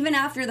 and even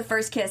after the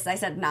first kiss, I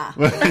said, nah.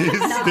 Still.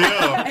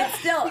 It's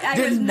still, I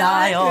was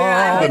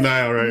Denial.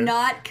 Denial, right.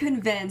 not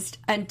convinced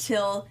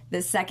until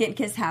the second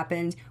kiss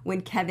happened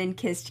when Kevin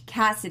kissed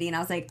Cassidy, and I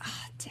was like,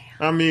 oh, damn.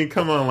 I mean,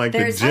 come on, like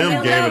There's the gym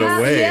something gave it about-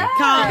 away.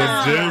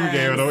 yeah. The gym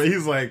gave it away.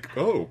 He's like,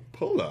 oh,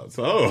 pull-ups.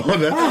 Oh,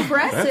 that's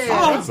Impressive.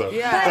 That's impressive.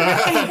 Yeah.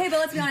 Okay, but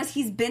let's be honest,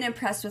 he's been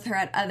impressed with her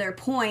at other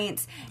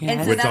points.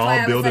 And so Which that's all why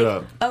I was build it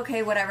like, up.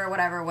 okay,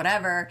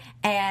 whatever.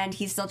 And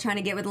he's still trying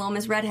to get with Little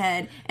Miss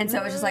Redhead. And so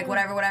it was just like,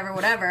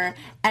 whatever.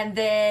 And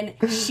then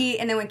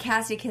when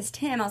Cassidy kissed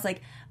him, I was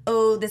like,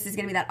 oh, this is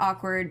going to be that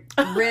awkward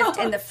rift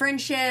in the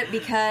friendship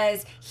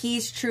because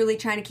he's truly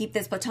trying to keep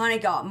this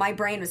platonic. Oh, my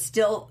brain was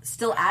still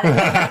at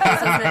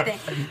it.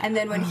 And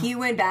then when he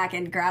went back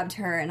and grabbed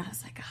her, and I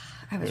was like,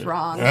 I was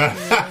wrong.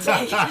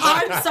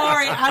 I'm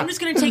sorry. I'm just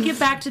going to take it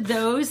back to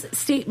those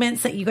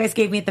statements that you guys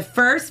gave me at the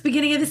first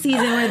beginning of the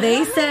season where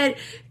they said,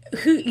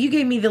 who you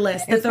gave me the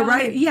list that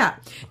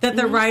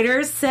the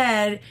writers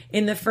said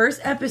in the first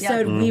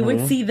episode we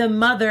would see the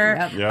mother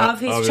of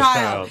his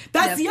child.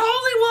 That's the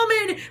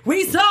only woman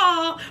we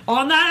saw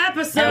on that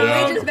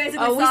episode. We just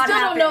basically Oh, we saw it still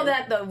don't know happen.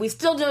 that, though. We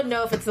still don't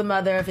know if it's the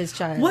mother of his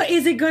child. What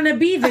is it going to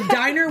be? The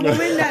diner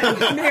woman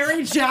that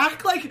married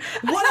Jack? Like,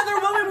 what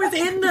other woman was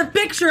in the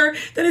picture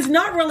that is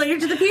not related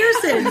to the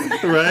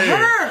Pearsons? Right.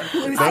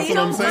 Her. That's what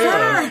I'm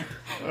saying.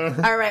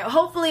 All right.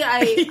 Hopefully,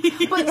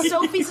 but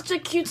Sophie's such a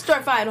cute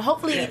story. Fine.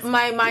 Hopefully,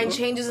 my mind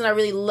changes and I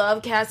really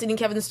love Cassidy and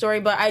Kevin's story,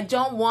 but I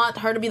don't want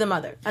her to be the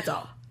mother. That's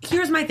all.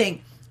 Here's my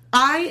thing.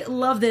 I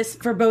love this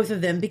for both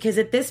of them because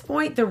at this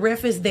point the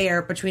riff is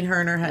there between her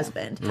and her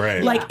husband.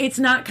 Right. Like it's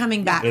not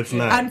coming back. It's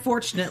not.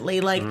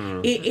 Unfortunately, like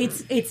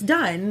it's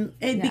done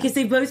because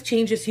they both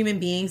changed as human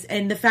beings,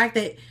 and the fact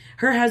that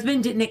her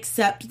husband didn't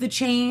accept the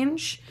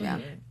change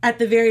at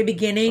the very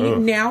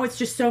beginning. Now it's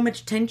just so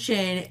much tension,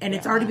 and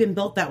it's already been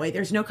built that way.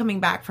 There's no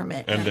coming back from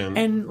it. And then-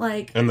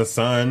 and the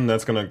son,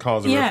 that's going to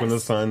cause a rift with the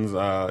son's,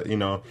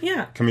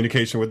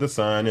 communication with the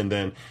son. And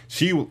then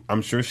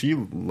I'm sure she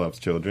loves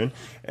children.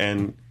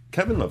 And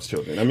Kevin loves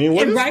children. I mean,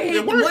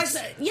 it works.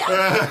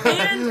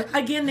 And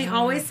again, they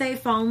always say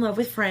fall in love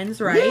with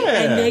friends, right?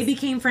 Yes. And they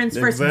became friends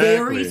first, Exactly.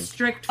 very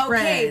strict friends.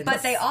 Okay,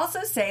 but they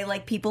also say,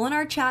 like, people in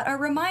our chat are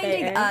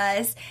reminding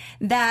us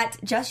that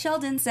Jess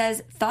Sheldon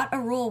says, thought a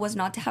rule was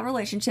not to have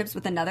relationships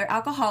with another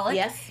alcoholic.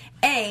 Yes.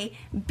 A.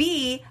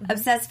 B.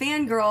 Obsessed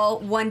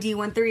fangirl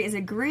 1D13 is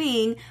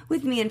agreeing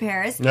with me in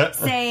Paris,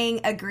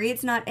 saying, agree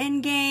it's not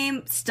in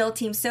game, still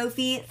Team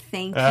Sophie,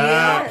 thank you.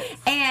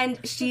 And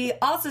she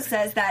also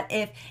says that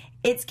if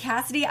it's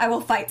Cassidy, I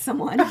will fight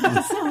someone.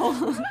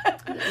 So.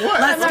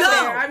 Let's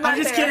go.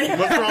 I'm just kidding.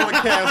 What's wrong with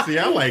Cassie?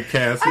 I like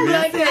Cassie. I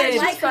like I it.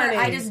 like She's her. funny.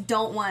 I just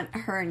don't want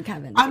her and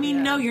Kevin. I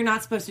mean, no, you're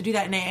not supposed to do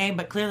that in AA,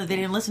 but clearly they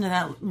didn't listen to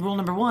that rule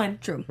number 1.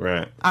 True.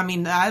 Right. I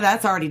mean,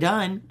 that's already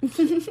done.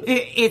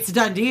 It's a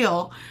done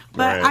deal.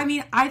 But, Right. I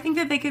mean, I think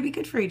that they could be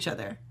good for each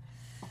other.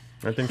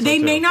 I think so They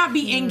too. may not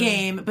be in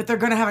game, but they're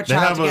going to have a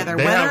child together.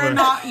 they have Whether or a-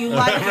 not you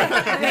like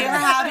it, they are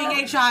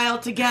having a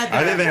child together.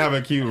 I think they have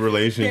a cute They're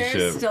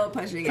relationship. still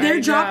pushing it. They're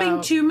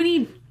dropping too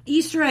many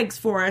Easter eggs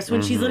for us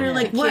when she's literally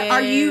like, "What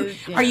are you?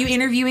 Cute. Are you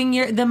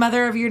interviewing the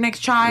mother of your next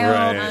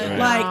child?" Right.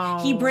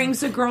 Like he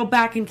brings a girl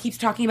back and keeps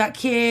talking about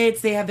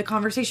kids. They have the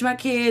conversation about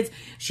kids.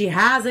 She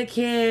has a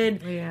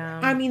kid. Yeah.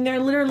 I mean,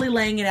 they're literally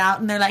laying it out,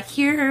 and they're like,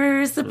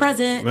 "Here's the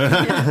present."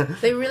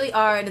 They really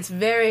are, and it's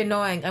very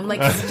annoying. I'm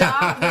like,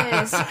 stop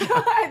this.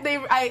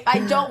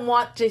 I don't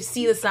want to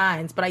see the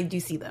signs, but I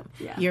do see them.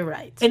 Yeah. You're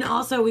right. And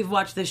also, we've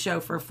watched this show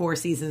for 4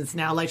 seasons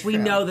now. Like, we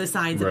know the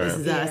signs that this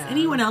Right. is us. Yeah.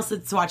 Anyone else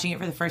that's watching it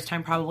for the first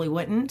time probably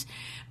wouldn't.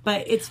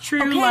 But it's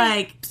true, Okay,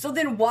 like... so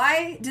then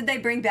why did they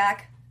bring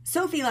back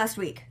Sophie last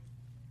week?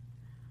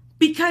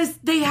 Because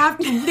they have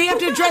to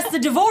address the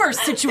divorce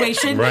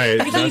situation. Right,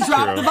 Because he that's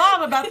dropped true. the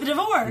bomb about the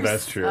divorce.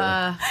 That's true.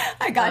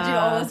 I got you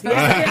almost.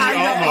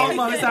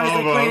 Almost. I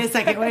was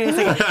like, wait a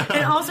second.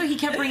 And also, he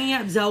kept bringing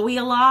up Zoe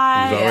a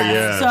lot. Zoe,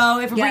 yeah. So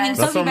if we're bringing Yes.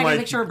 That's Sophie back, like-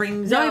 make sure we're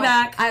bringing Zoe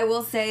back. I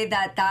will say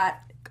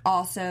that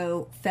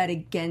also fed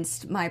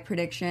against my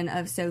prediction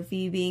of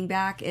Sophie being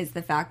back is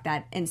the fact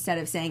that instead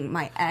of saying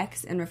my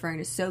ex and referring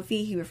to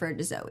Sophie, he referred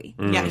to Zoe.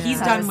 Yeah, he's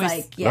So I done was with...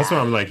 like, yeah. That's why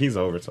I'm like, he's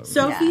over something.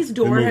 Sophie's Yeah.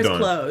 door They has moved on.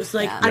 closed.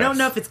 Like, Yeah. I don't Yes.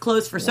 know if it's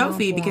closed for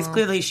Sophie because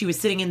clearly she was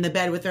sitting in the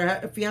bed with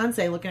her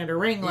fiance looking at her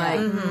ring like,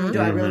 do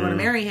I really want to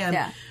marry him?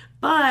 Yeah.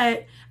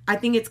 But I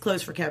think it's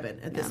closed for Kevin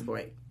at this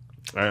point.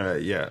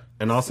 Yeah.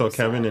 And also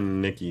Kevin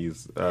and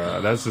Nikki's,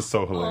 that's just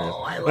so hilarious.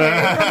 I love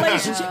the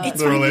relationship. It's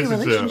The funny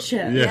relationship.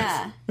 relationship. Yes.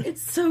 Yeah.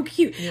 It's so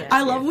cute.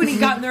 I love when he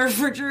got in the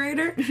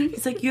refrigerator.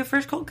 He's like, you have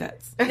fresh cold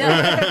cuts.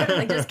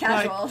 like just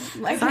casual.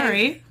 Like,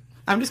 Sorry.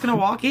 I'm just going to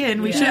walk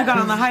in. We should have gone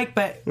on the hike,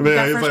 but we Yeah,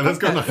 got he's fresh like, let's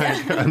go cold on the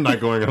cuts. hike. I'm not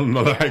going on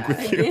another hike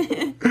with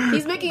you.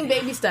 He's making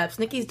baby steps.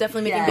 Nikki's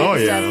definitely making Yeah. baby Oh,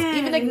 yeah. steps.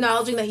 Even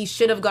acknowledging that he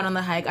should have gone on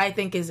the hike, I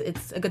think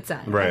it's a good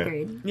sign. Right.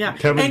 Agreed. Yeah.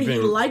 Kevin's and he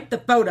being- liked the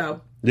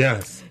photo.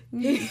 Yes.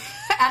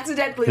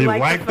 Accidentally He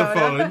liked liked the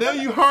photo. No,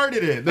 you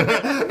hearted it.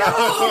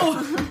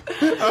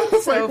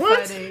 So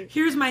what? funny.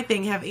 Here's my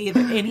thing. Have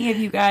any of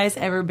you guys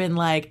ever been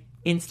like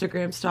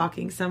Instagram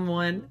stalking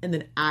someone and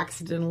then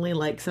accidentally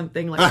like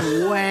something like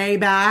way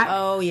back?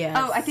 Oh yeah.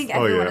 Oh, I think yeah,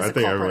 everyone I is a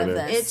think culprit of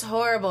everyone is. this. It's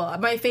horrible.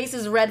 My face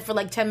is red for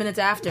like 10 minutes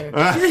after. It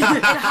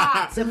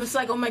hot. So I'm just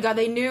like, oh my god,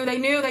 they knew,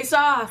 they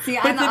saw. See,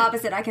 I'm the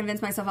opposite. I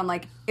convinced myself. I'm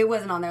like, it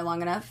wasn't on there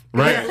long enough.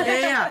 Right.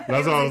 Yeah.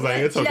 That's why I was like,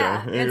 it's okay.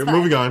 Yeah, it's fine.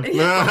 Moving on.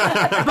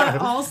 But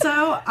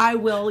also, I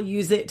will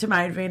use it to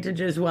my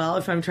advantage as well.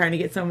 If I'm trying to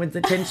get someone's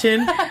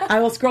attention, I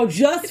will scroll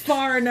just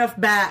far enough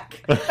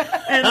back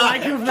and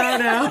like a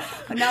photo.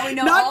 But now we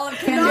know all of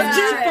Cam's Not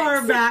too tricks.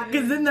 far back,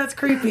 because then that's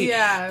creepy.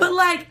 Yeah. But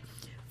like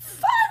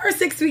 5 or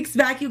 6 weeks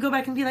back, you go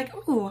back and be like,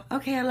 "Ooh,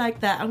 okay, I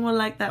like that. I'm gonna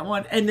like that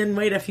one," and then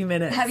wait a few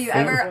minutes. Have you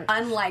ever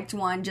unliked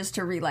one just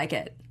to re-like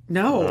it?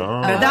 No,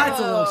 that's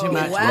a little too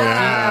much. Wow.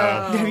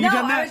 Yeah. Have you No,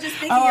 done that? I was just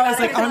thinking I about was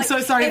it, like, 'cause, I'm so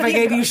sorry if I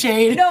gave you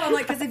shade. No, I'm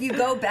like, because if you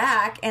go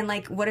back and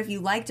like, what if you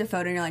liked a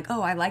photo and you're like,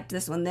 oh, I liked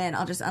this one then,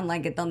 I'll just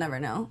unlike it, they'll never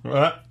know.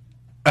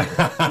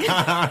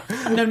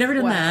 I've never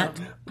done that.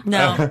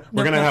 No,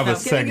 We're going to have a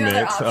Giving you another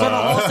segment. option. For the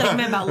whole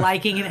segment about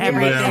liking and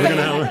everything. Yeah, we're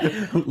going to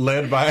have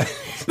led by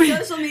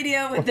Social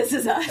media with This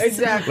Is Us.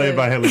 Exactly.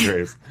 Haley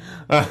Graves.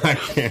 I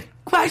can't.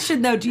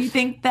 Question though, do you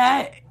think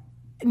that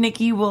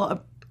Nikki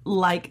will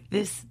like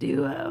this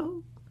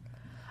duo?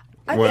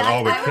 Well, I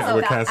all with was Ca-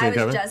 with about- Cassie and I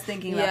Kevin? was just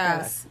thinking about Yeah,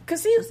 this.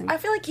 because I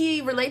feel like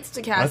he relates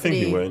to Cassidy. I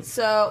think he would.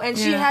 So, and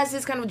she Yeah. has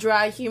his kind of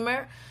dry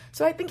humor.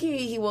 So I think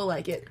he will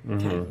like it.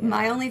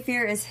 My only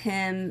fear is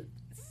him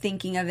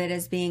thinking of it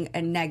as being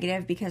a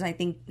negative because I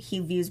think he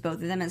views both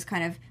of them as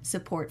kind of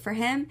support for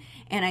him.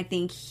 And I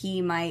think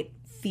he might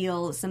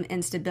feel some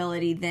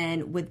instability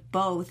then with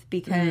both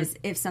because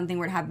if something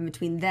were to happen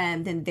between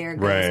them, then there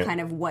goes Right. kind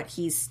of what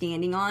he's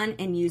standing on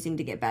and using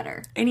to get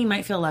better. And he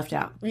might feel left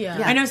out. Yeah.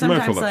 I know might feel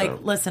sometimes, left like,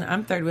 out. listen,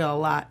 I'm third wheel a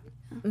lot.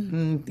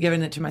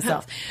 Giving it to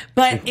myself.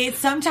 But it's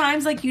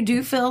sometimes, like, you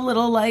do feel a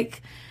little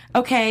like,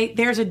 okay,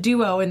 there's a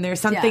duo and there's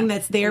something Yeah.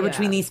 that's there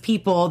between these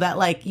people that,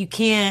 like, you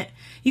can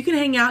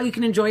hang out, you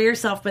can enjoy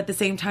yourself, but at the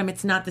same time,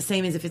 it's not the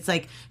same as if it's,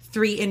 like,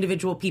 3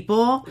 individual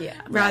people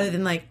rather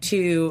than, like,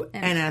 2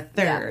 and a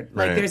third.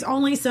 Like, Right. there's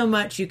only so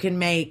much you can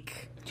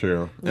make.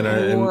 True.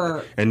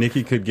 Work. And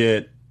Nikki could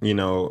get,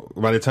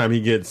 by the time he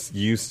gets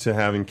used to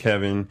having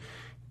Kevin,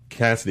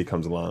 Cassidy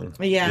comes along.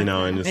 Yeah.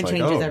 And just And like,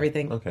 changes oh,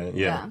 everything. Okay,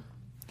 yeah.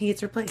 He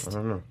gets replaced. I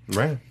don't know.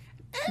 Right.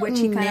 Which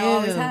he kind of No.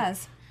 always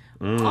has.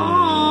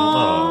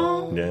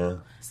 Oh, yeah.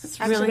 It's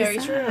Actually really very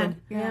sad.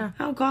 true. Yeah.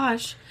 Oh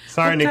gosh.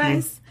 Sorry, Well, Nikki.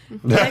 guys,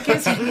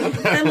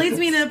 that leads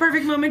me to the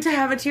perfect moment to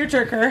have a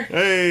tearjerker.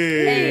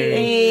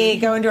 Hey. Hey,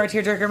 go into our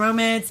tearjerker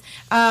moments.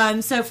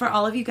 So for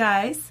all of you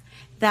guys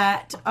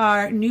that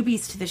are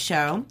newbies to the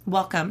show,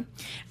 welcome.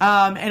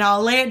 And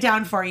I'll lay it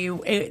down for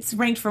you. It's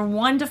ranked from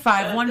 1 to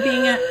 5. 1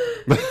 being a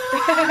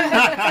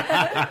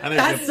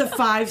that's the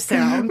 5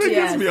 sound. It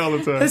gets me all the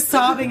The time.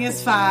 sobbing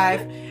is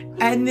 5.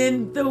 And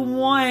then the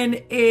 1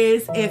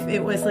 is if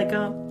it was like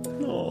a,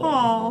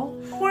 oh,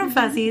 warm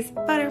fuzzies,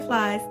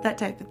 butterflies, that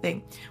type of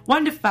thing.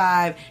 1 to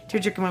 5,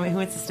 tearjerker moment. Who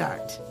wants to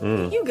start?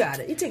 You got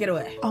it. You take it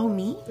away. Oh,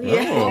 me?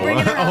 We'll bring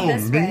it around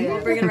this me? way.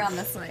 We'll bring it around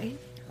this way.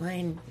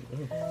 1,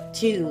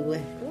 2, 3.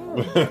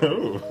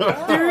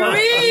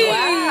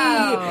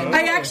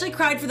 I actually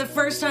cried for the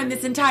first time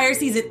this entire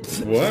season.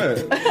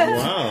 What?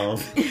 Wow.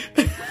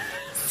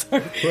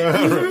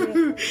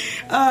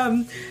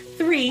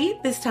 3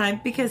 this time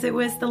because it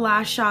was the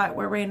last shot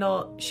where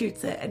Randall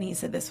shoots it and he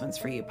said, "This one's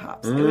for you,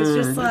 Pops." It was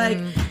just like,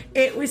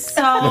 it was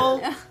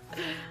so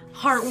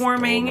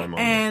heartwarming Stole my moment.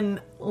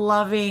 and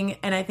loving,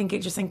 and I think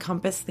it just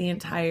encompassed the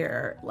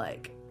entire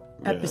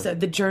episode,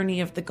 the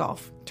journey of the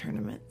golf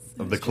tournaments.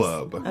 Of the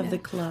club. Of the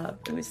club.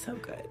 It was so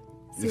good.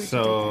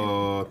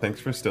 So, thanks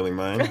for stealing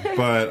mine.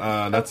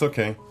 But that's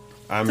okay.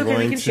 I'm okay, we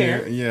going can to.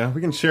 share. Yeah, we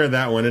can share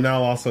that one, and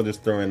I'll also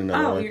just throw in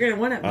another one. Oh, you're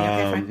gonna one up me.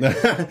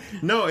 Okay, fine.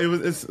 No,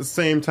 it's the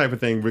same type of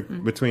thing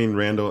between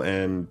Randall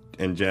and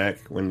Jack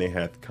when they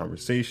had the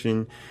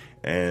conversation,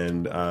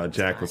 and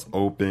Jack was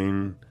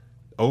open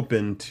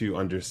to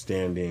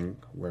understanding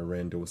where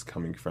Randall was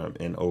coming from,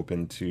 and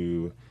open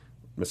to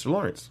Mr.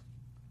 Lawrence.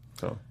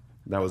 So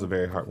that was a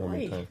very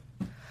heartwarming time.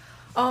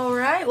 All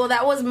right. Well,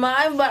 that was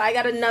mine, but I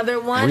got another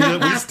one.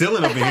 We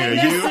stealing over here.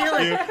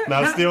 You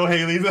not steal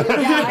Haley's.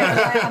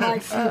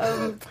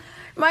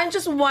 Mine's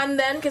just one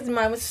then, because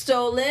mine was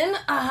stolen.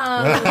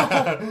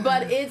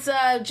 But it's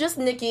just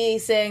Nikki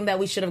saying that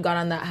we should have gone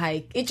on that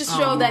hike. It just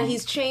showed that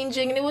he's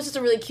changing, and it was just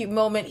a really cute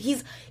moment.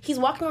 He's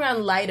walking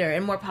around lighter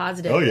and more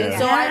positive. Oh, yeah. And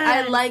so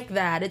I like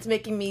that. It's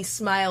making me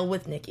smile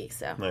with Nikki.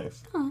 So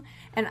Nice.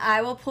 And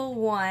I will pull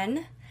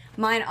one.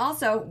 Mine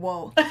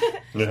also,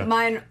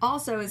 Mine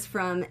also is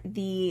from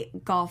the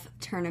golf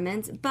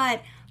tournament,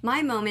 but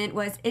my moment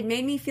was, it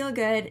made me feel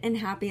good and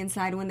happy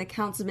inside when the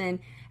councilman,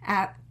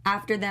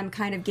 after them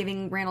kind of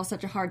giving Randall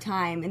such a hard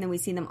time, and then we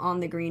see them on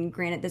the green.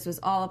 Granted, this was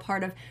all a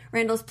part of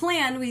Randall's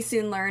plan, we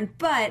soon learned,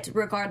 but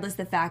regardless,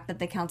 the fact that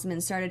the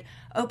councilman started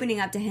opening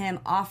up to him,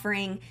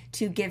 offering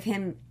to give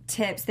him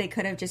tips, they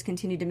could have just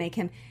continued to make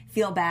him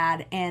feel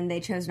bad, and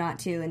they chose not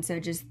to, and so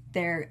just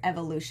their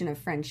evolution of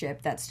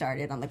friendship that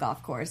started on the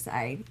golf course,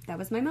 that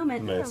was my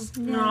moment. Nice.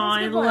 Oh,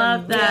 I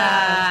love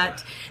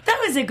that.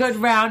 That was a good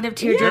round of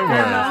tearjerker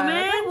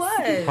moments. it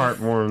was.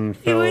 Heartwarming.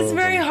 It was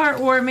very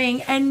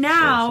heartwarming. And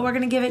now we're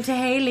going to give it to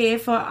Haley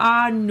for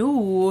our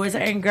news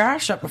and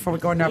gossip before we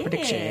go into our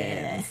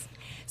predictions.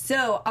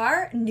 So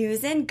our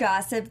news and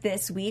gossip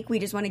this week, we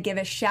just want to give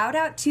a shout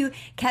out to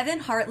Kevin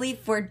Hartley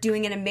for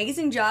doing an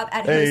amazing job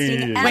at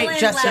hosting Ellen. Wait,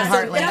 Justin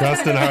Hartley.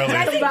 Justin Hartley.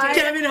 I think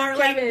Kevin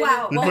Hartley. Kevin,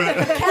 wow. Well,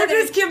 We're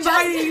just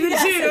combining the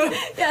two.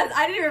 Yes,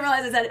 I didn't even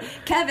realize that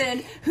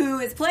Kevin, who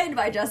is played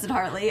by Justin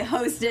Hartley,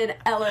 hosted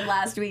Ellen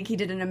last week. He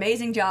did an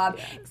amazing job.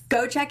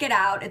 Go check it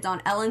out. It's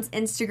on Ellen's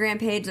Instagram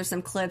page. There's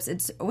some clips.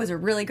 It was a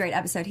really great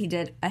episode. He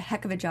did a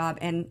heck of a job,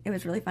 and it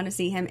was really fun to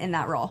see him in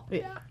that role.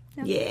 Yeah.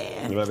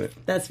 Love it.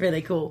 That's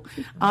really cool.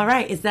 All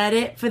right. Is that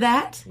it for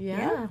that?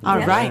 Yeah. All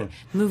right.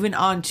 Moving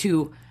on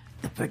to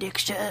the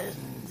predictions.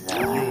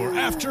 Your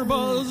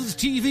AfterBuzz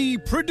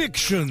TV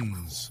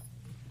predictions.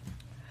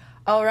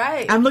 All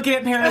right. I'm looking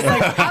at Paris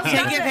like,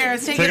 take it,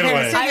 Paris. Take it, it away.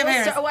 Paris. Take it, I always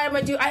Paris. start, what am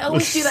I do? I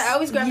always do that. I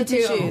always grab the do.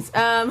 tissues.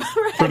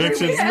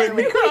 Predictions make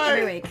me cry.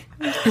 Every week.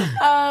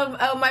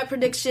 My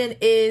prediction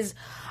is,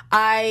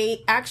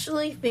 I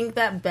actually think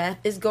that Beth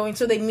is going.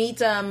 So they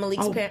meet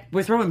Malik's parents.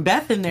 We're throwing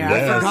Beth in there.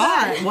 Yes. I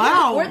forgot.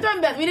 Wow. We're throwing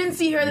Beth. We didn't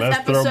see her this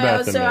Let's throw Beth episode,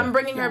 in so there. I'm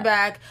bringing her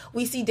back.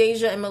 We see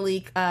Deja and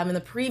Malik in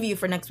the preview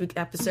for next week's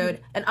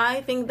episode, and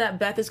I think that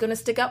Beth is going to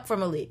stick up for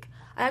Malik.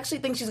 I actually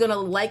think she's going to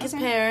like his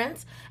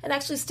parents and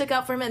actually stick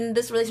up for him, and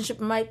this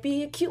relationship might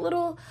be a cute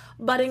little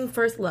budding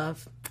first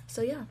love.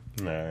 So yeah,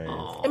 Nice.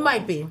 it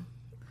might be.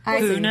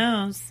 Who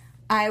knows?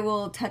 I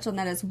will touch on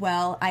that as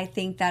well. I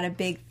think that a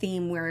big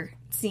theme we're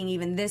seeing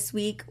even this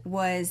week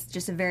was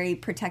just a very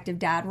protective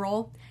dad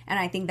role. And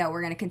I think that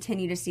we're going to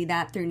continue to see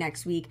that through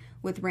next week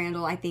with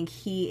Randall. I think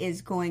he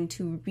is going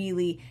to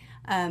really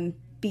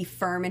be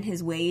firm in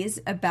his ways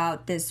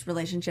about this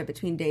relationship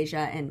between Deja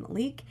and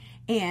Malik.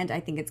 And I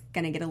think it's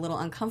going to get a little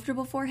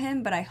uncomfortable for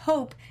him. But I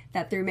hope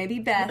that through maybe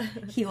Beth,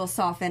 he will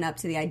soften up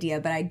to the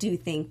idea. But I do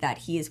think that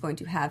he is going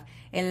to have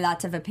a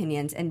lot of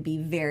opinions and be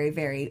very,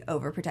 very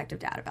overprotective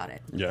dad about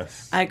it.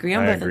 Yes. I agree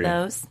on both of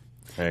those.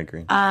 I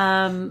agree.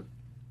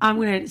 I'm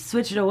going to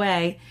switch it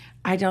away.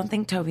 I don't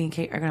think Toby and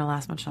Kate are going to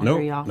last much longer,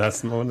 Nope. y'all.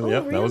 That's one.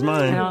 Yep, that was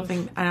mine.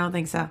 I don't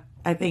think so.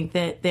 I think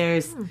that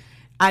there's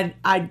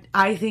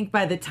I think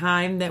by the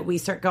time that we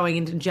start going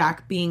into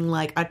Jack being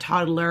like a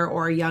toddler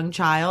or a young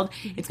child,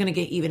 it's going to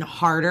get even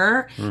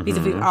harder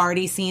because we've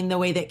already seen the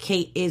way that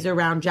Kate is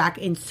around Jack,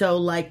 and so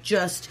like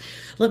just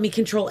let me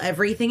control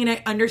everything. And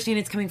I understand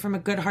it's coming from a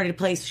good-hearted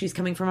place. She's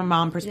coming from a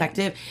mom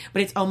perspective,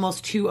 but it's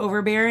almost too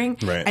overbearing.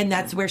 Right. And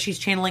that's where she's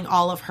channeling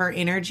all of her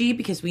energy,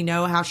 because we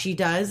know how she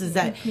does is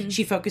that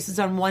she focuses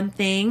on one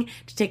thing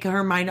to take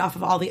her mind off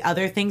of all the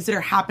other things that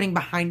are happening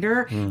behind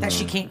her that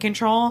she can't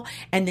control.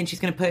 And then she's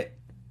going to put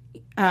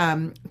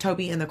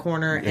Toby in the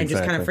corner and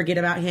just kind of forget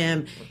about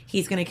him.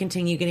 He's going to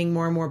continue getting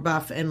more and more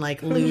buff and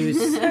like lose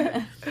his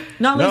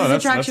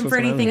attraction for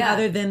anything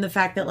other than the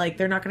fact that like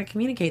they're not going to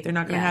communicate. They're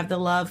not going to have the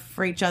love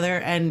for each other.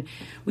 And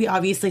we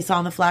obviously saw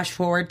in the flash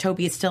forward,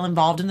 Toby is still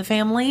involved in the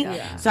family.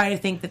 So I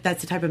think that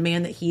that's the type of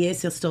man that he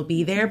is. He'll still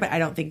be there, but I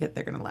don't think that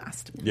they're going to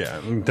last. Yeah,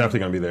 I'm definitely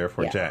going to be there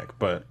for Jack.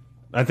 But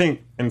I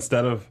think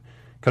instead of,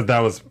 because that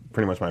was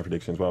pretty much my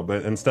prediction as well,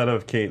 but instead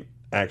of Kate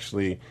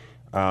actually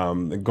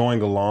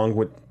going along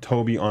with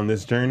Toby on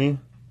this journey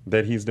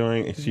that he's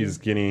doing, she's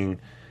getting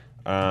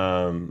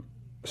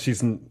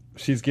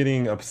she's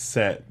getting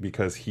upset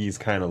because he's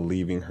kind of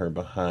leaving her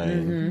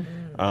behind.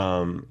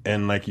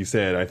 And like you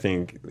said, I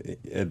think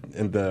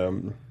in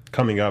the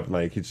coming up,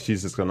 like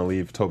she's just going to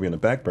leave Toby on the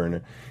back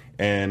burner.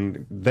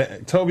 And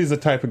Toby's the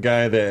type of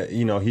guy that,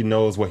 you know, he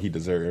knows what he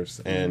deserves,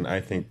 and I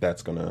think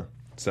that's going to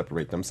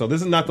separate them. So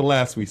this is not the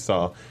last we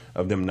saw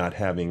of them not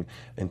having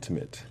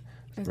intimate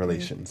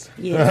relations.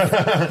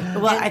 Yeah.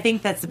 Well, I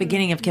think that's the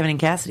beginning of Kevin and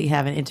Cassidy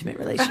having intimate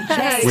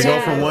relationships. We go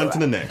from one to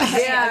the next.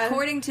 Yeah.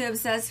 According to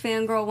Obsessed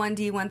Fangirl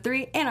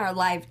 1D13 in our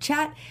live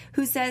chat,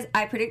 who says,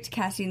 I predict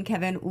Cassidy and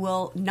Kevin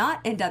will not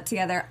end up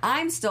together.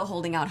 I'm still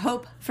holding out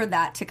hope for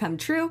that to come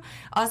true.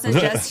 Also,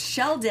 Jess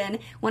Sheldon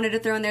wanted to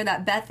throw in there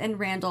that Beth and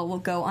Randall will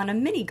go on a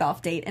mini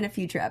golf date in a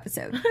future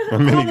episode. A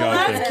mini golf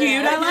That's date.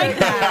 cute. I like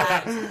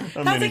that.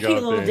 That's a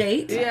cute little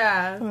date.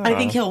 Yeah. I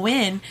think he'll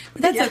win,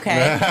 but that's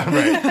okay.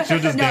 Right. She'll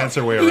just dance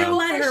her way around. You'll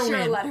let her Sure,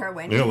 win. let her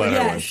win. You'll let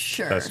her win.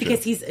 Sure. That's true.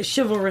 Because he's a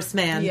chivalrous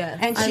man. Yeah.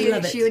 And I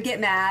love it. she would get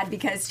mad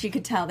because she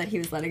could tell that he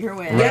was letting her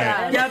win.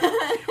 Right. Yep.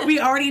 We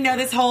already know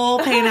this whole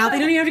pan out. They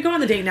don't even have to go on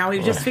the date now.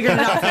 We've just figured it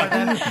out for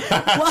them.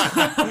 Well,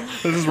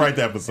 Let's just write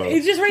the episode.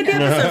 it's just right the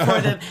episode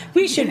for them.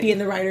 We should be in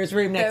the writer's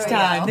room next There we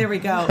time. go. There we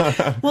go.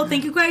 Well,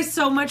 thank you guys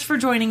so much for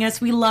joining us.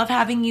 We love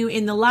having you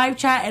in the live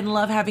chat and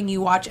love having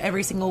you watch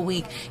every single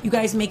week. You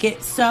guys make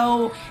it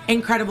so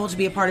incredible to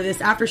be a part of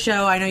this after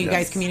show. I know you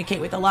guys communicate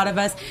with a lot of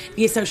us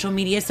via social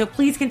media, so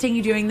please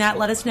continue doing that.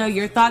 Let us know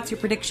your thoughts, your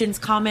predictions,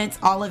 comments,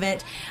 all of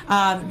it.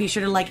 Be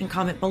sure to like and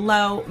comment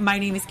below. My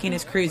name is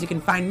Candace Cruz. You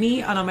can find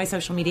me on all my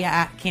social media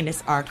at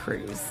Candace R.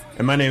 Cruz.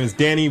 And my name is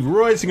Danny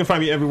Royce. You can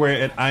find me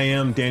everywhere at I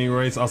Am Danny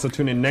Royce. Also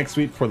tune in next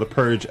week for the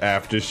Purge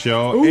After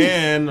Show.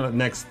 And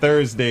next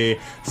Thursday,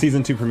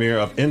 season 2 premiere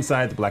of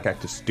Inside the Black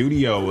Actor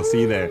Studio. We'll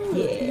see you there.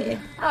 Yeah.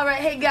 All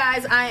right, hey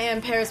guys, I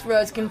am Paris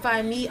Rose. You can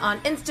find me on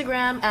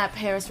Instagram at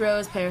Paris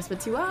Rose, Paris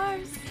with 2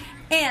 R's.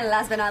 And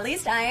last but not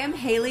least, I am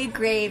Haley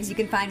Graves. You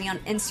can find me on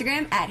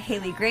Instagram at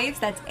Haley Graves.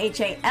 That's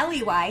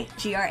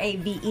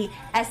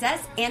HALEYGRAVESS.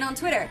 And on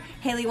Twitter,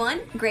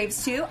 Haley1,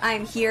 Graves2.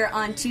 I'm here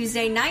on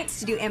Tuesday nights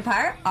to do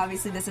Empire.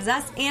 Obviously, This Is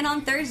Us. And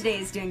on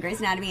Thursdays doing Grey's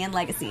Anatomy and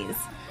Legacies.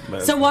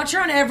 So watch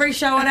her on every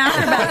show on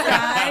AfterBuzz,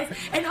 guys.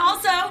 And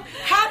also,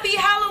 happy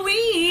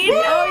Halloween!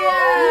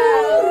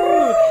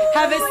 Oh,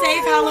 yeah! Have a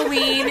safe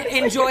Halloween.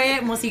 Enjoy it,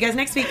 and we'll see you guys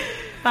next week.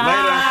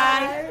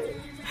 Bye.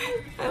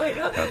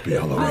 Happy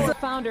Halloween.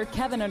 Founder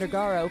Kevin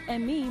Undergaro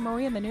and me,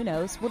 Maria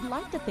Menounos, would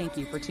like to thank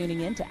you for tuning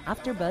in to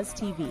AfterBuzz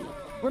TV.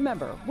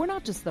 Remember, we're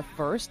not just the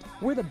first,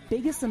 we're the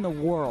biggest in the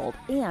world,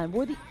 and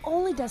we're the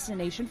only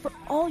destination for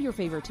all your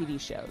favorite TV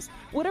shows.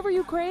 Whatever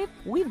you crave,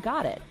 we've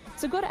got it.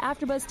 So go to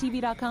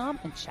AfterBuzzTV.com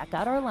and check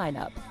out our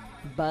lineup.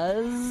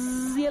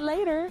 Buzz you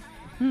later.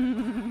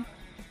 The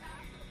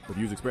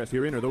views expressed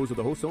herein are those of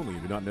the hosts only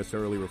and do not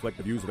necessarily reflect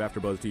the views of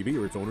AfterBuzz TV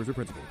or its owners or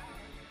principals.